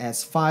Lumix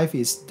S5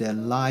 is the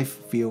Live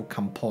View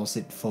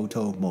Composite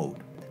Photo Mode.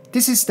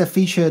 This is the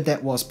feature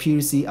that was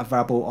previously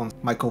available on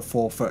Micro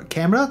Four Third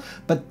camera,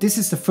 but this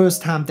is the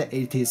first time that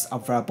it is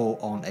available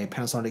on a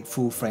Panasonic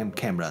full frame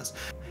cameras.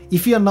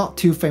 If you are not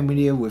too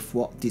familiar with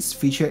what this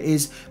feature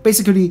is,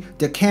 basically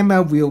the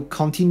camera will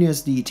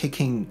continuously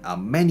taking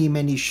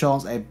many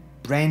shots and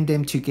blend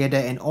them together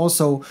and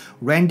also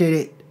render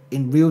it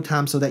in real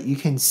time so that you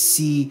can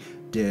see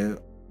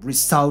the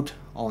result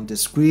on the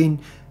screen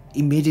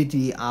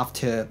immediately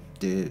after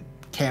the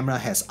camera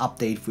has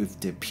updated with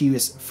the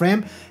previous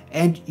frame,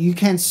 and you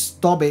can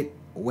stop it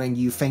when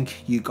you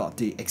think you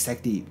got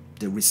exactly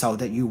the result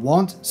that you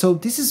want. So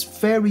this is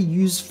very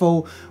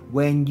useful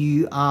when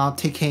you are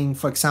taking,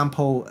 for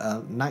example,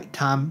 a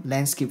nighttime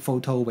landscape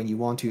photo when you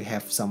want to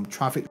have some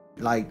traffic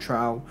light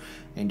trail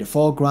in the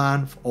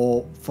foreground,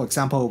 or for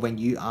example when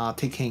you are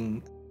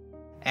taking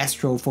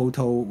astro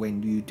photo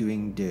when you're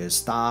doing the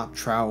star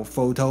trail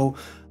photo.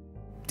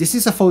 This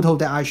is a photo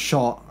that I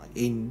shot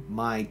in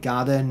my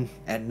garden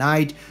at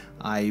night.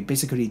 I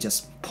basically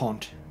just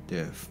point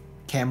the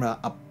camera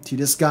up to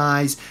the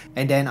skies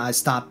and then I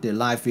start the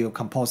live view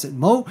composite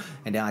mode,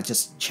 and then I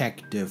just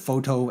check the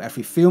photo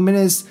every few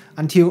minutes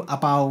until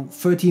about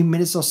 30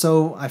 minutes or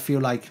so. I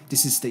feel like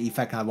this is the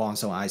effect I want,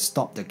 so I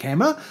stop the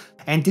camera,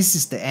 and this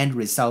is the end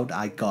result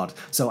I got.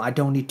 So I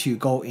don't need to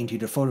go into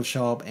the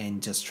Photoshop and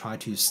just try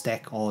to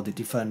stack all the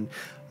different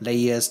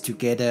layers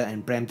together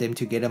and blend them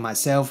together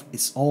myself.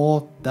 It's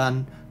all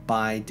done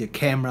by the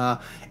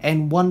camera.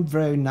 And one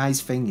very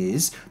nice thing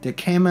is the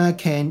camera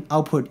can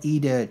output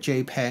either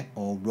JPEG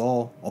or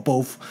RAW or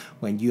both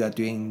when you are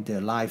doing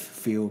the live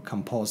view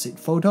composite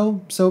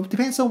photo. So it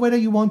depends on whether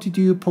you want to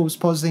do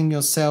post-processing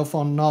yourself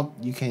or not.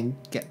 You can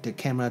get the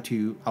camera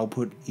to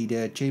output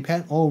either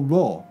JPEG or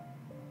RAW.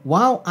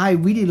 While I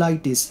really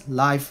like this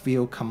live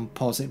view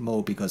composite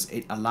mode because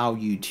it allows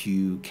you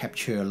to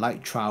capture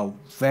light trail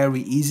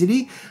very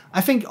easily, I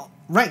think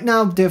right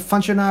now the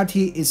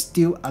functionality is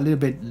still a little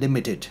bit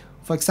limited.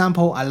 For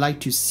example, I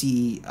like to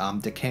see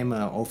the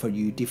camera offer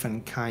you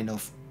different kind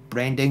of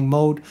branding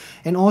mode,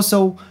 and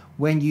also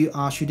when you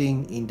are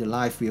shooting in the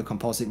live view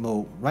composite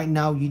mode, right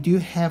now you do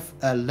have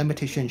a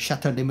limitation,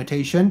 shutter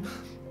limitation.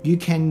 You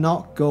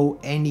cannot go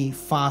any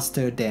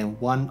faster than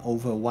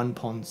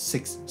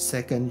 1/1.6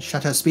 second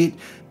shutter speed.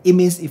 It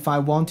means if I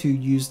want to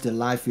use the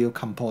live view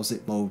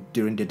composite mode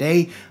during the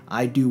day,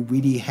 I do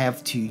really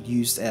have to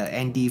use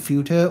an ND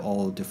filter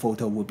or the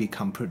photo will be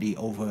completely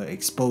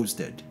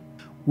overexposed.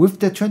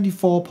 With the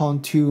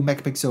 24.2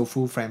 megapixel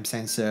full frame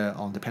sensor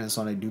on the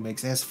Panasonic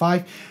Lumix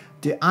S5,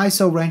 the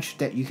ISO range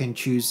that you can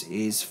choose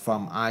is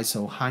from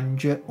ISO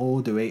 100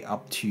 all the way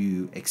up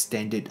to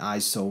extended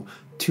ISO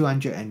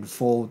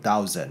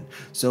 204,000.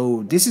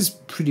 So this is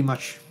pretty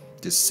much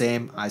the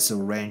same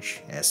ISO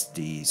range as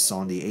the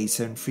Sony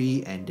a7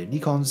 III and the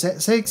Nikon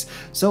Z6.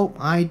 So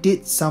I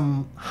did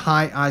some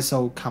high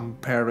ISO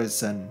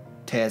comparison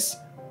tests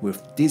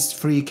with these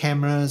three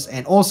cameras,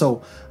 and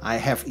also I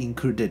have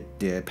included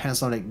the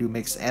Panasonic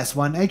Lumix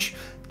S1H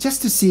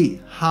just to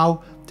see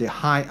how the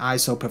high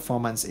ISO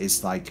performance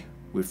is like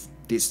with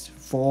these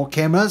four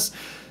cameras.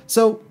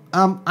 So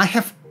I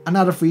have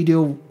another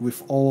video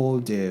with all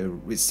the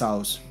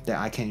results that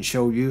I can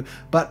show you,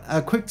 but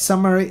a quick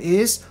summary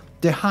is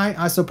the high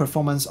ISO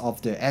performance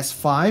of the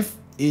S5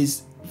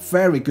 is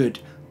very good.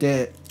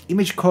 The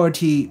image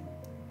quality,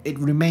 it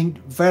remained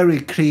very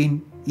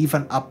clean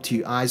even up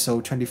to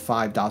ISO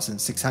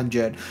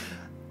 25,600.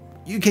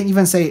 You can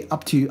even say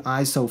up to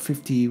ISO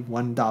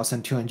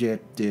 51,200,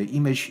 the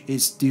image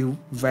is still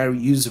very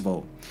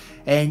usable.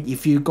 And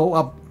if you go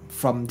up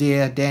from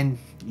there, then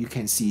you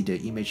can see the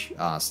image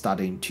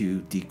starting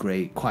to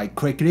degrade quite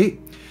quickly.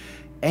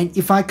 And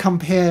if I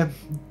compare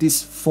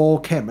these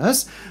four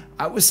cameras,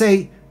 I would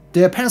say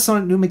the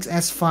Panasonic Lumix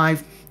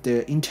S5,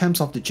 in terms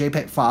of the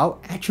JPEG file,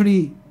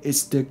 actually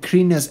is the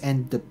cleanest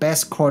and the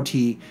best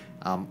quality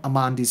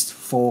among these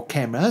four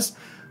cameras.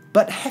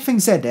 But having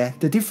said that,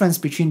 the difference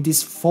between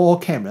these four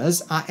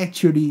cameras are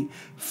actually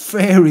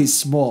very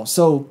small.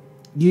 So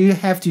you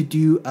have to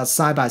do a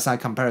side-by-side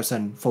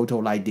comparison photo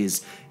like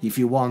this if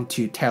you want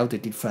to tell the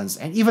difference.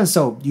 And even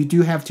so, you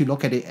do have to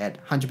look at it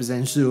at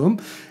 100% zoom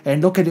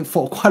and look at it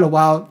for quite a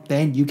while,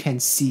 then you can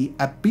see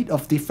a bit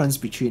of difference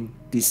between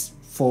these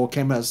four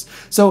cameras.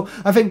 So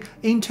I think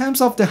in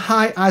terms of the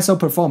high ISO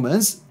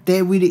performance,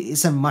 there really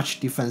isn't much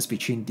difference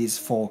between these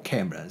four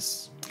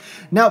cameras.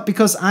 Now,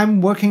 because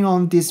I'm working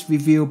on this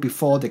review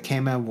before the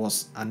camera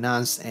was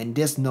announced and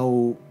there's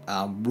no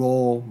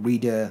raw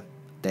reader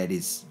that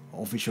is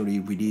officially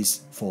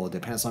released for the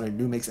Panasonic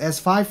Lumix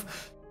S5,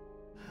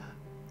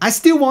 I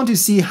still want to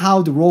see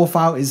how the raw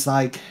file is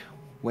like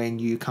when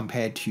you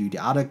compare to the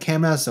other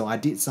cameras. So I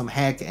did some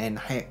hack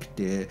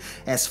the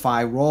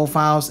S5 raw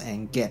files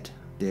and get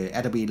the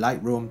Adobe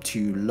Lightroom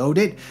to load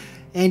it.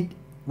 And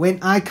When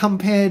I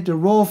compare the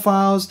raw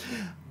files,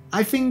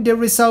 I think the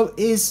result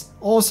is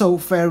also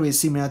very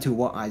similar to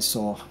what I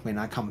saw when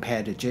I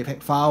compared the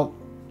JPEG file.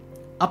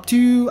 Up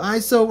to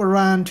ISO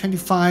around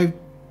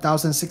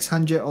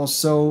 25,600 or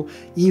so,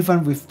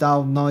 even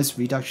without noise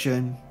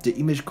reduction, the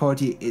image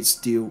quality is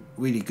still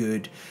really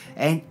good.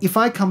 And if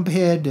I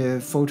compare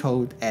the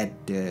photo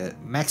at the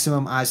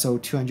maximum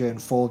ISO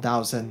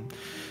 204,000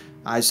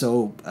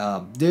 ISO,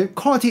 the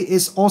quality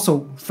is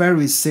also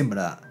very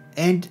similar.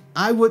 And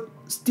I would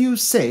still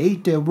say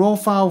the raw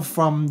file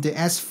from the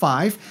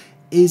S5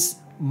 is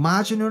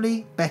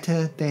marginally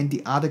better than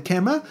the other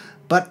camera,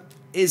 but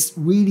it's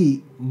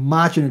really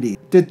marginally.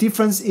 The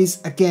difference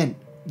is again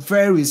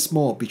very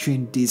small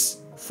between these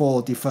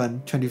 4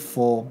 different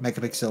 24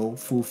 megapixel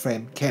full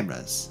frame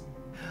cameras.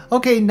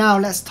 Okay, now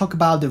let's talk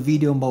about the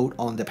video mode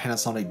on the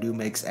Panasonic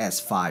Lumix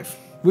S5.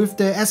 With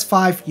the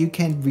S5, you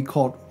can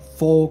record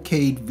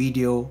 4K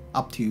video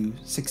up to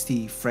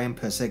 60 frames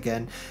per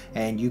second,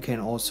 and you can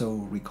also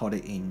record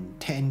it in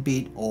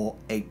 10-bit or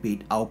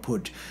 8-bit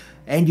output,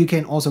 and you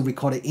can also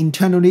record it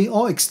internally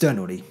or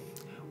externally.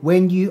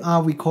 When you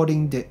are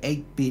recording the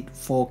 8-bit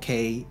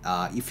 4K,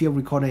 if you're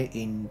recording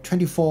in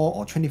 24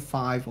 or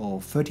 25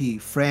 or 30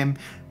 frame,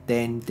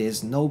 then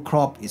there's no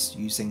crop. It's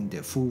using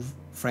the full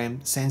frame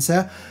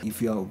sensor.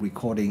 If you're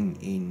recording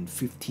in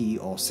 50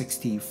 or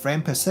 60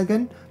 frames per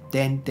second,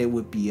 then there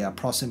would be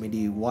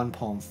approximately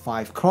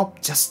 1.5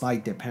 crop, just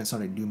like the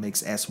Panasonic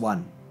Lumix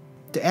S1.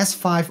 The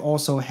S5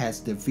 also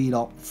has the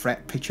V-Log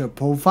flat picture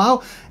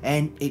profile,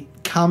 and it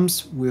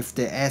comes with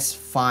the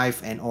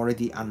S5 and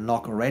already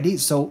unlocked already.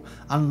 So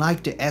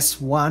unlike the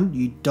S1,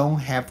 you don't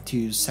have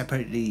to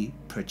separately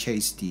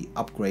purchase the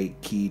upgrade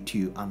key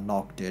to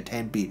unlock the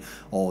 10-bit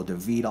or the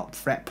V-Log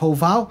flat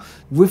profile.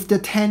 With the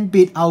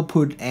 10-bit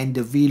output and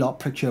the V-Log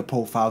picture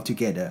profile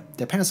together,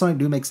 the Panasonic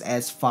Lumix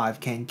S5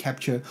 can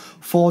capture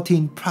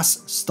 14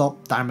 plus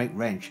stop dynamic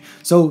range.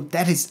 So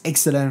that is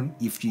excellent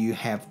if you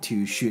have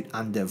to shoot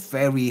under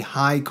very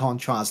high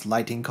contrast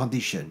lighting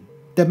condition.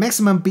 The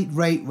maximum bit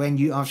rate when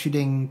you are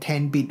shooting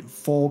 10-bit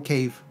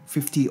 4K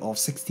 50 or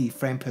 60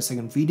 frames per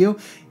second video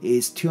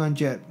is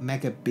 200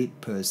 megabit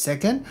per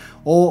second,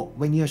 or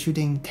when you are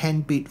shooting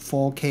 10-bit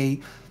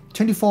 4K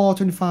 24,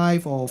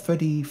 25 or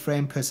 30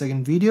 frames per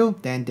second video,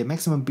 then the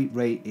maximum bit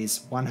rate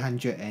is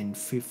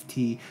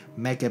 150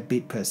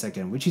 megabit per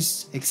second, which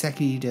is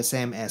exactly the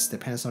same as the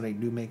Panasonic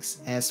Lumix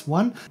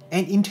S1.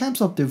 And in terms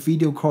of the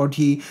video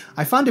quality,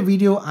 I found the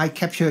video I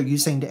captured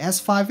using the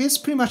S5 is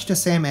pretty much the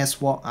same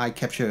as what I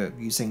captured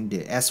using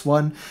the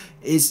S1.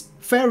 It's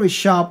very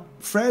sharp,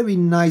 very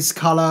nice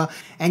color,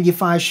 and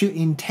if I shoot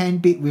in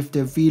 10-bit with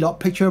the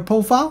V-Log picture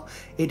profile,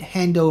 it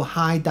handles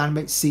high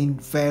dynamic scene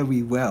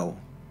very well.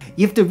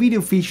 If the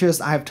video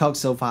features I have talked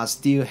so far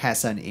still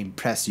hasn't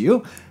impressed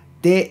you,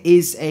 there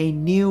is a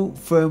new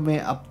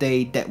firmware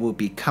update that will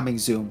be coming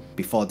soon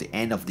before the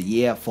end of the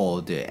year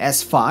for the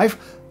S5.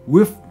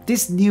 With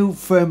this new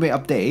firmware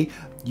update,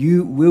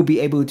 you will be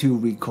able to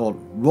record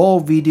raw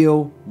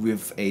video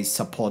with a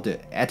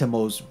supported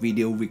Atomos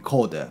video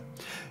recorder.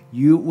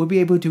 You will be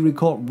able to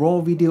record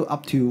raw video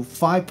up to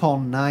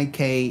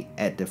 5.9K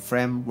at the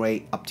frame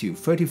rate up to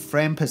 30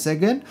 frames per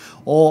second,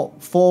 or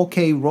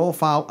 4K raw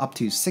file up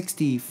to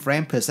 60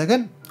 frames per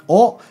second,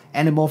 or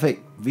anamorphic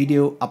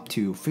video up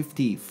to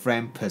 50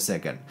 frames per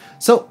second.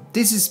 So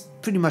this is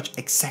pretty much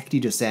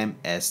exactly the same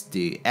as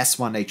the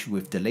S1H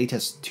with the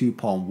latest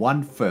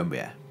 2.1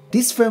 firmware.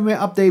 This firmware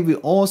update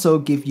will also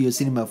give you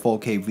Cinema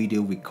 4K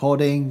video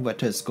recording,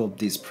 rotoscope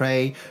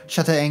display,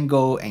 shutter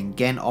angle and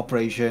GAN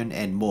operation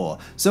and more.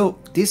 So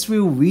this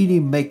will really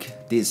make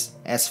this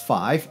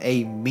S5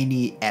 a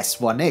mini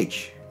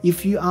S1H.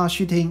 If you are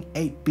shooting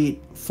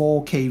 8-bit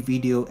 4K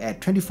video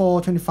at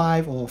 24,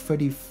 25 or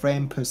 30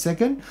 frames per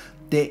second,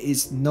 there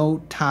is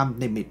no time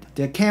limit.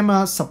 The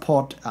camera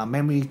supports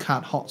memory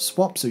card hot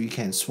swap, so you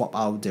can swap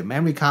out the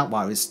memory card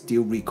while it's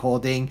still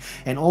recording,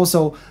 and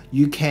also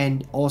you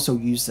can also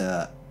use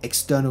an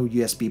external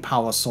USB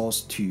power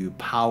source to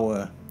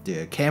power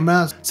the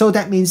camera. So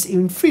that means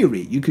in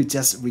theory you could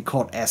just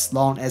record as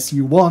long as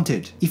you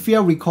wanted. If you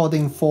are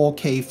recording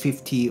 4K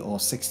 50 or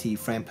 60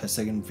 frames per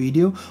second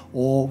video,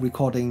 or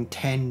recording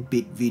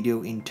 10-bit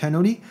video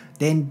internally,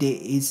 then there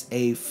is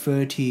a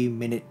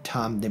 30-minute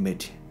time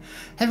limit.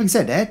 Having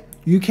said that,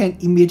 you can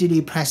immediately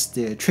press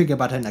the trigger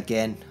button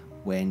again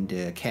when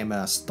the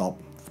camera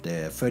stops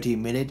the 30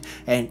 minutes,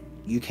 and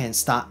you can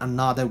start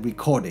another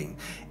recording.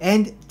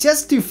 And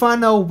just to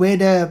find out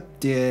whether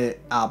the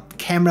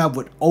camera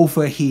would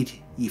overheat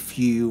if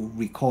you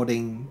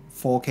recording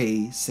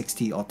 4K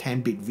 60 or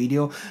 10-bit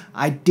video,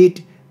 I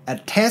did a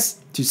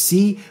test to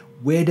see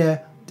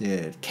whether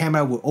the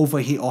camera will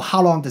overheat or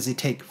how long does it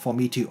take for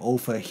me to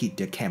overheat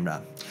the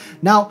camera.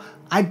 Now,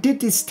 I did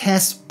this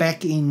test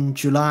back in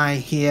July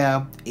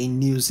here in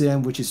New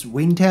Zealand, which is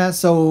winter,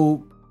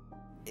 so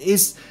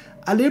it's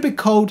a little bit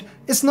cold.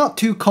 It's not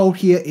too cold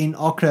here in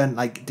Auckland,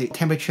 like the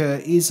temperature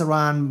is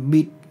around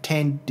mid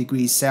 10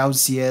 degrees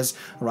Celsius,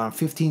 around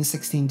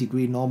 15-16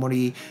 degrees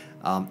normally.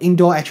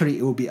 Indoor actually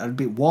it will be a little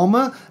bit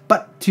warmer,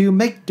 but to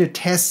make the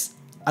test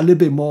a little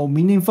bit more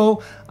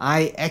meaningful,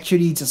 I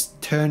actually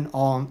just turn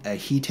on a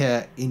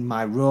heater in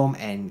my room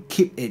and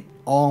keep it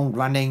on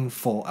running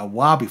for a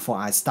while before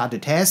I start the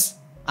test.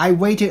 I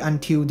waited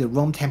until the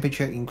room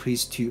temperature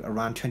increased to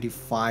around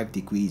 25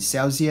 degrees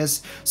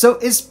Celsius. So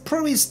it's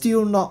probably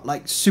still not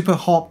like super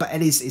hot, but at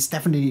least it's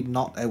definitely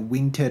not a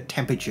winter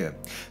temperature.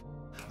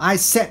 I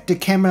set the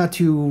camera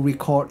to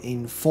record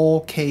in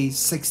 4K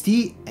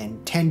 60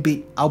 and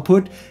 10-bit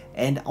output,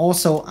 and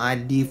also I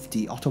leave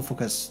the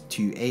autofocus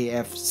to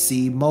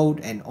AFC mode,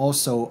 and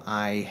also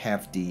I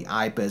have the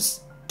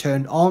IBIS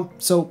turned on.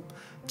 So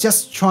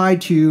just try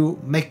to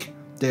make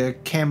the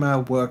camera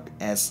work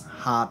as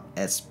hard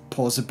as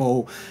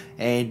possible,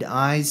 and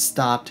I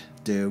start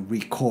the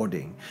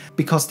recording.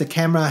 Because the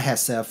camera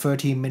has a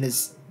 30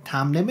 minutes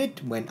time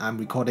limit when I'm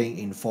recording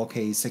in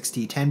 4K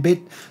 60 10-bit.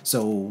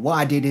 So what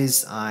I did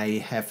is I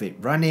have it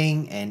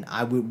running and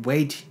I would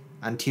wait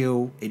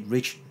until it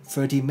reached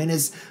 30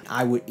 minutes.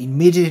 I would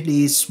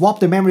immediately swap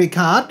the memory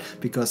card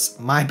because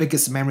my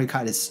biggest memory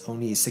card is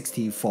only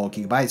 64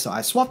 gigabytes. So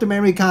I swap the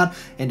memory card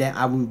and then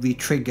I will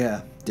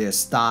re-trigger the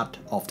start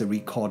of the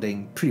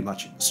recording pretty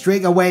much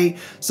straight away.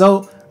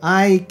 So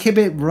I keep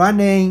it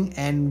running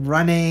and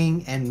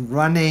running and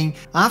running.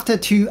 After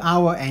 2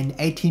 hours and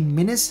 18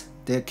 minutes,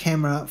 the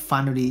camera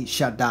finally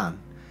shut down.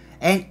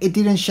 And it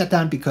didn't shut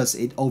down because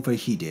it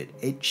overheated.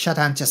 It shut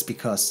down just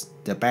because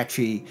the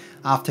battery,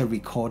 after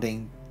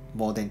recording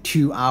more than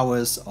 2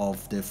 hours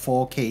of the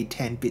 4K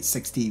 10-bit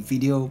 60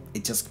 video,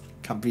 it just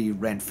completely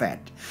ran fat.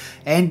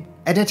 And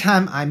at the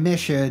time I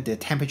measured the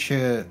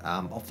temperature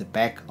of the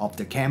back of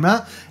the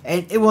camera,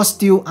 and it was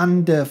still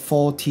under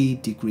 40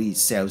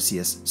 degrees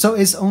Celsius. So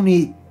it's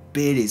only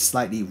barely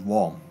slightly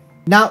warm.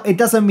 Now, it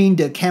doesn't mean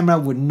the camera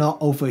would not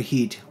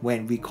overheat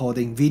when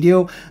recording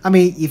video. I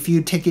mean, if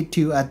you take it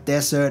to a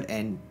desert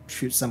and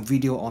shoot some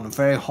video on a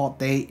very hot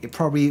day, it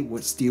probably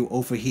would still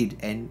overheat,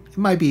 and it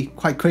might be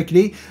quite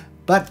quickly.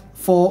 But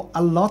for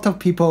a lot of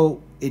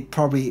people, it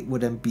probably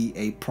wouldn't be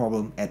a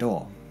problem at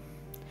all.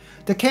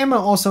 The camera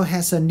also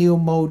has a new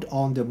mode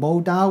on the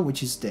mode dial,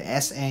 which is the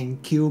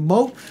SNQ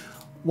mode.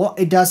 What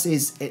it does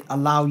is it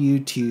allows you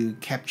to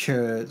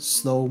capture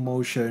slow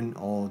motion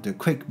or the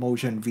quick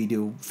motion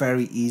video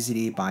very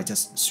easily by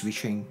just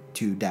switching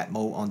to that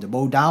mode on the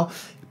mode dial.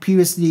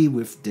 Previously,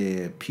 with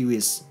the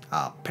previous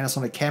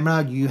Panasonic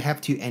camera, you have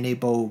to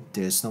enable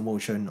the slow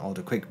motion or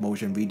the quick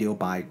motion video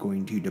by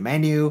going to the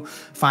menu,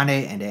 find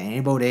it, and then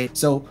enable it.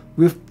 So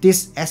with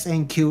this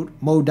SNQ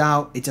mode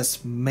dial, it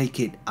just make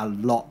it a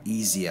lot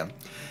easier.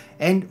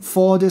 And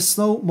for the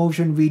slow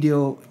motion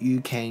video, you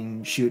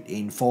can shoot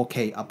in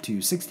 4K up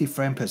to 60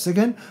 frames per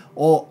second,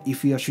 or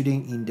if you are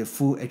shooting in the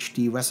full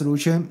HD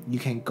resolution, you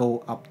can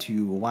go up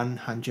to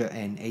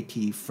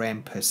 180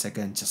 frames per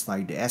second, just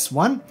like the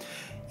S1.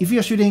 If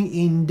you're shooting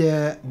in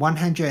the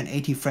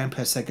 180 frames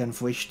per second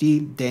Full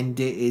HD, then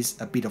there is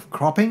a bit of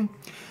cropping.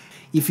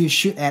 If you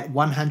shoot at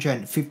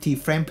 150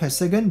 frames per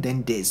second,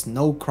 then there is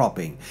no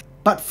cropping.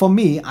 But for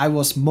me, I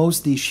was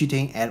mostly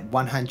shooting at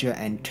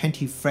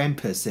 120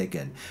 frames per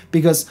second,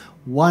 because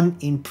one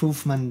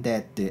improvement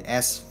that the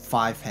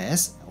S5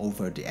 has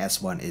over the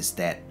S1 is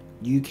that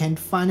you can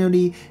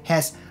finally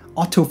have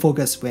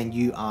autofocus when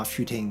you are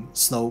shooting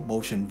slow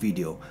motion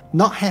video.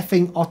 Not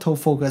having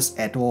autofocus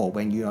at all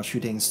when you are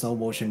shooting slow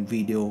motion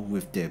video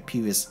with the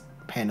previous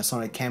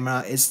Panasonic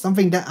camera is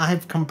something that I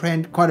have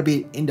complained quite a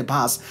bit in the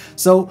past.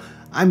 So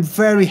I'm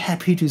very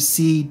happy to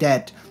see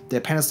that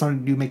the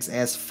Panasonic Lumix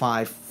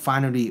S5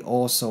 finally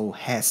also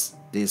has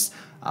this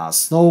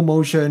slow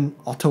motion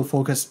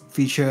autofocus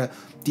feature.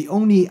 The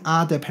only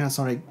other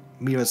Panasonic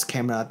mirrorless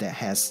camera that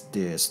has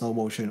the slow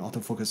motion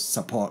autofocus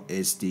support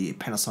is the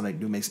Panasonic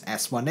Lumix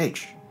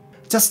S1H.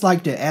 Just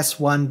like the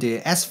S1,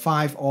 the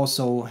S5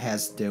 also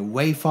has the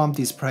waveform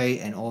display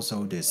and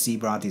also the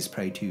zebra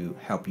display to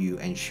help you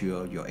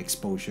ensure your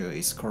exposure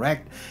is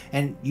correct.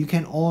 And you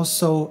can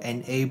also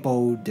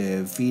enable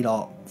the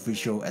Vlog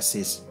Visual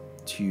Assist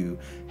to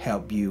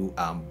help you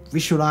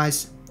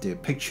visualize the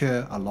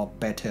picture a lot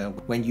better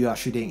when you are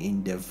shooting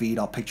in the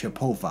Vlog picture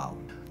profile.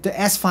 The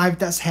S5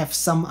 does have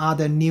some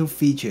other new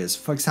features.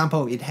 For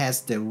example, it has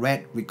the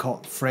red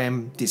record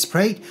frame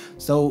display.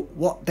 So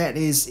what that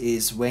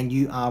is when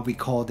you are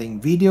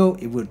recording video,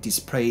 it will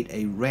display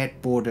a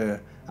red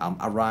border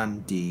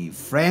around the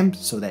frame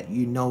so that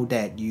you know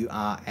that you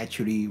are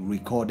actually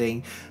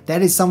recording.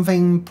 That is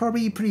something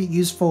probably pretty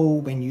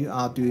useful when you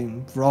are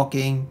doing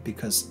vlogging,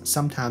 because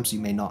sometimes you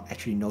may not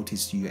actually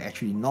notice you're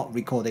actually not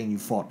recording, you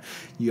thought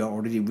you are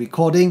already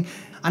recording.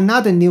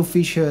 Another new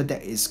feature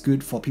that is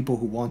good for people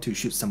who want to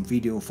shoot some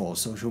video for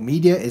social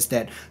media is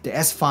that the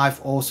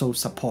S5 also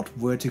support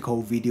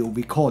vertical video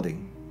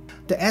recording.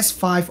 The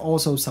S5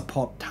 also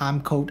support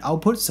timecode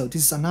output, so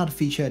this is another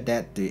feature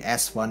that the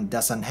S1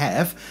 doesn't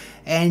have.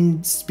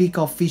 And speak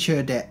of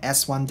feature that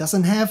S1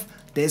 doesn't have,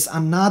 there's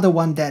another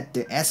one that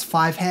the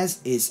S5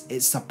 has, is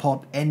it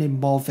support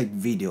anamorphic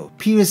video.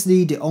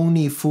 Previously, the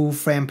only full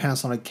frame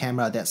Panasonic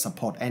camera that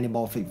support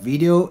anamorphic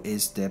video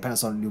is the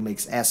Panasonic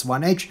Lumix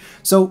S1H.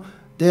 So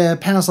the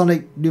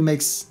Panasonic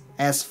Lumix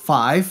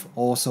S5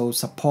 also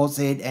supports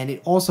it, and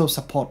it also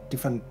supports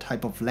different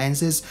type of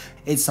lenses.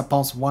 It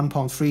supports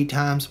 1.3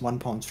 times,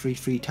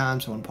 1.33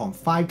 times,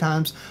 1.5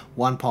 times,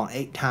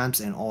 1.8 times,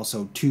 and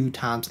also 2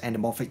 times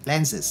anamorphic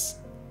lenses.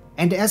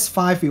 And the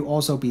S5 will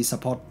also be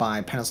supported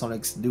by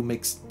Panasonic's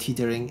Lumix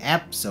tethering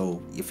app.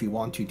 So if you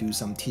want to do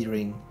some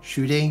tethering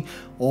shooting,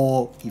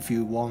 or if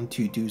you want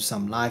to do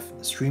some live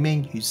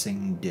streaming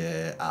using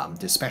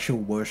the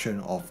special version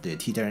of the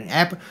tethering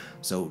app,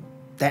 so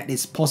that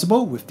is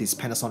possible with this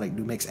Panasonic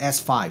Lumix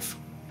S5.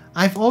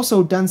 I've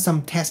also done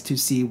some tests to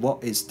see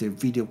what is the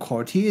video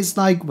quality is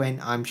like when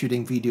I'm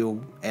shooting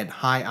video at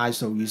high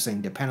ISO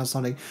using the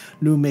Panasonic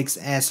Lumix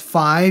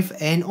S5,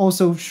 and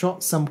also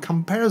shot some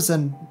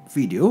comparison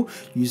video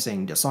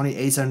using the Sony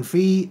a7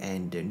 III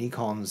and the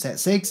Nikon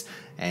Z6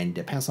 and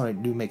the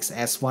Panasonic Lumix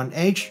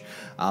S1H.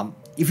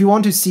 If you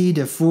want to see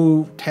the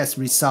full test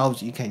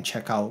results, you can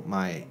check out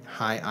my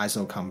high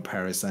ISO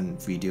comparison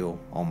video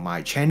on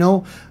my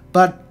channel.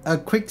 But a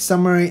quick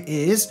summary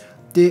is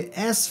the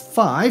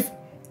S5,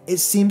 it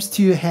seems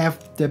to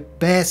have the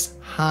best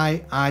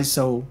high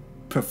ISO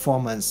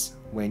performance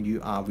when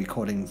you are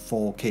recording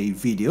 4K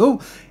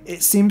video.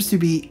 It seems to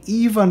be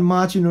even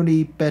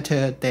marginally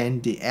better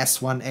than the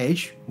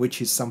S1H,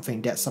 which is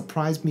something that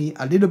surprised me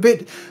a little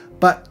bit.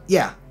 But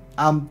yeah,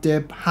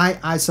 the high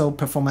ISO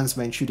performance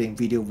when shooting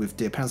video with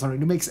the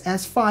Panasonic Lumix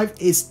S5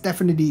 is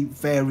definitely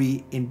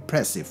very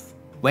impressive.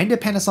 When the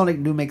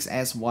Panasonic Lumix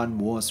S1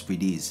 was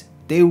released,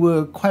 there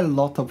were quite a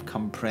lot of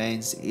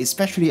complaints,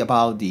 especially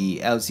about the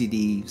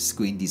LCD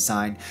screen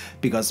design,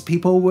 because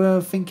people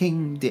were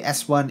thinking the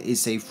S1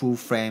 is a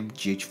full-frame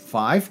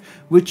GH5,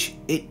 which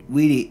it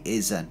really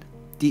isn't.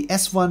 The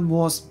S1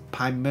 was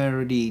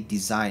primarily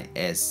designed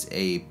as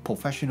a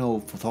professional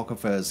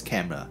photographer's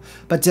camera,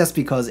 but just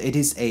because it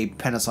is a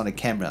Panasonic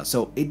camera,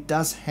 so it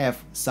does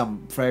have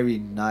some very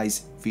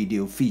nice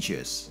video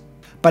features.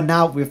 But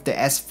now with the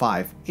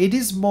S5, it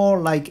is more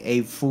like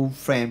a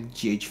full-frame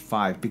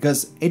GH5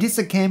 because it is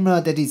a camera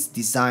that is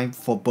designed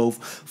for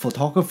both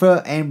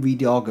photographer and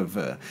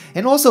videographer.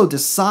 And also the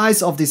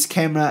size of this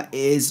camera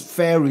is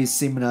very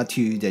similar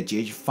to the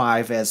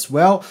GH5 as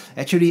well.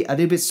 Actually a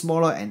little bit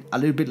smaller and a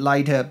little bit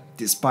lighter,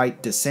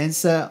 despite the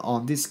sensor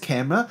on this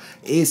camera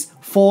is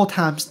 4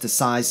 times the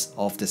size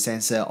of the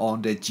sensor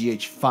on the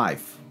GH5.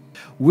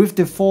 With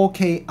the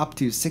 4K up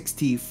to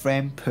 60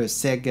 frames per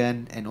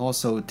second and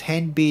also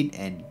 10-bit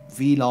and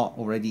Vlog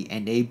already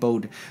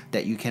enabled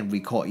that you can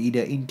record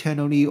either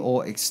internally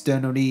or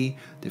externally,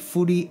 the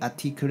fully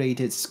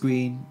articulated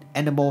screen,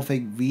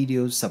 anamorphic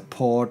video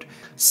support,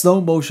 slow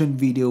motion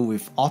video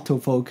with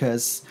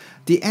autofocus,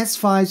 the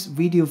S5's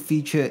video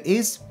feature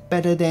is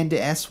better than the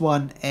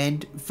S1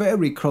 and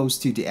very close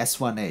to the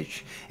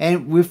S1H.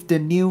 And with the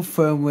new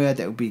firmware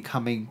that will be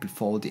coming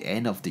before the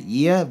end of the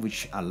year,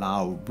 which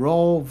allow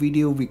raw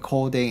video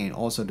recording and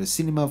also the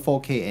cinema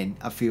 4K and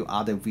a few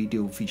other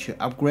video feature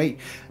upgrade,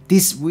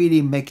 this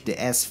really make the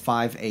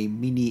S5 a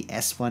mini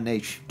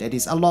S1H that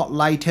is a lot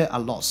lighter, a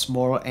lot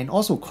smaller, and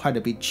also quite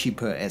a bit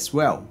cheaper as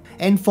well.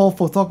 And for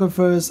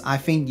photographers, I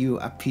think you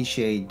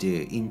appreciate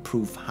the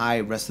improved high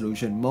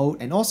resolution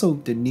mode and also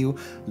the new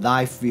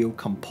live view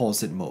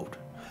composite mode.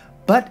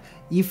 But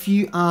if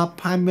you are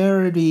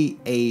primarily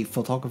a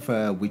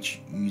photographer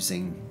which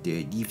using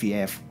the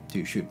EVF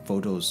to shoot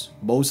photos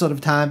most of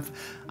the time,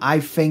 I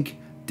think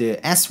the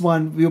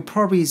S1 will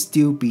probably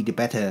still be the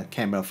better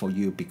camera for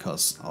you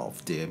because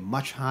of the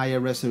much higher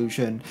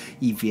resolution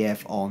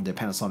EVF on the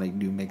Panasonic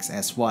Lumix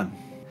S1.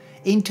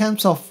 In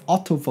terms of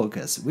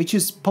autofocus, which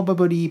is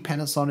probably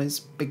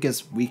Panasonic's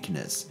biggest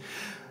weakness,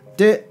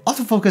 the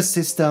autofocus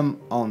system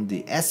on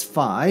the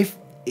S5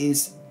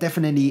 is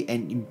definitely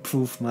an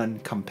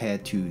improvement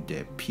compared to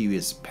the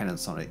previous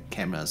Panasonic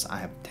cameras I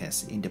have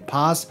tested in the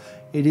past.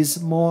 It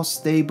is more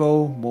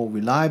stable, more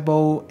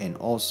reliable, and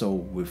also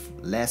with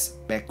less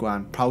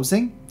background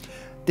pulsing.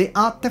 There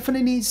are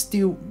definitely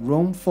still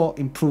room for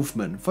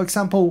improvement. For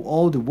example,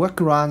 all the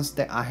workarounds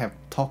that I have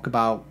talked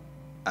about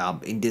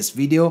in this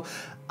video,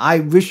 I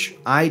wish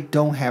I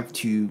don't have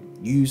to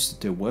use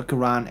the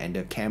workaround and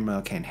the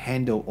camera can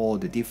handle all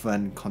the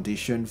different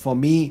conditions for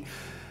me.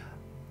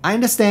 I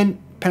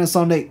understand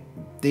Panasonic,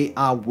 they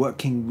are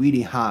working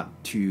really hard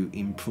to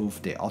improve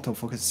their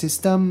autofocus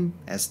system,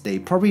 as they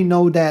probably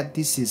know that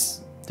this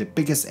is the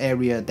biggest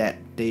area that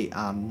they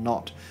are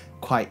not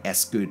quite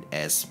as good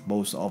as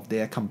most of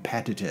their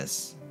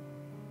competitors.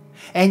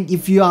 And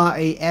if you are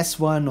a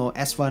S1 or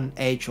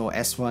S1H or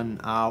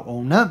S1R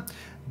owner,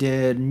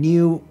 the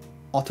new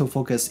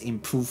autofocus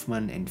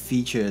improvement and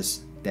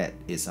features that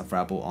is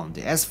available on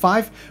the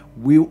S5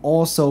 will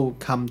also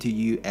come to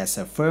you as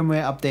a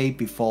firmware update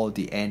before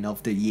the end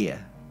of the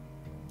year.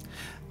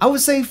 I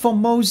would say for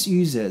most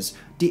users,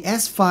 the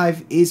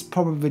S5 is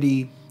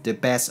probably the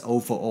best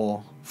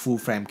overall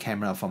full-frame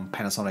camera from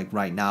Panasonic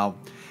right now.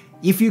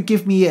 If you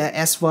give me a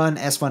S1,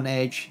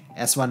 S1H,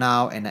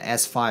 S1R and an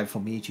S5 for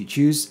me to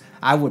choose,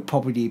 I would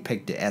probably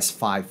pick the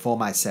S5 for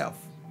myself.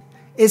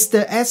 Is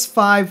the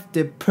S5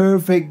 the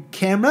perfect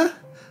camera?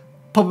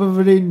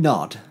 Probably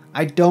not.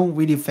 I don't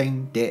really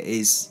think there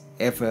is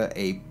ever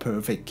a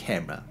perfect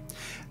camera.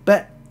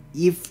 But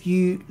if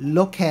you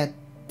look at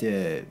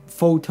the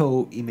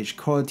photo image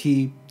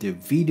quality, the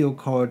video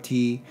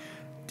quality,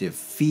 the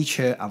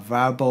feature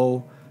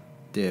available,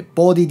 the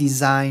body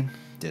design,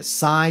 the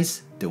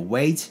size, the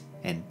weight,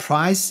 and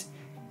price,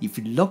 if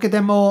you look at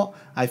them all,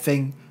 I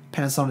think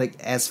Panasonic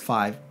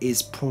S5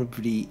 is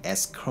probably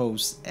as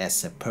close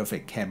as a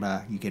perfect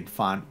camera you can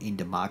find in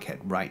the market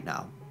right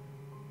now.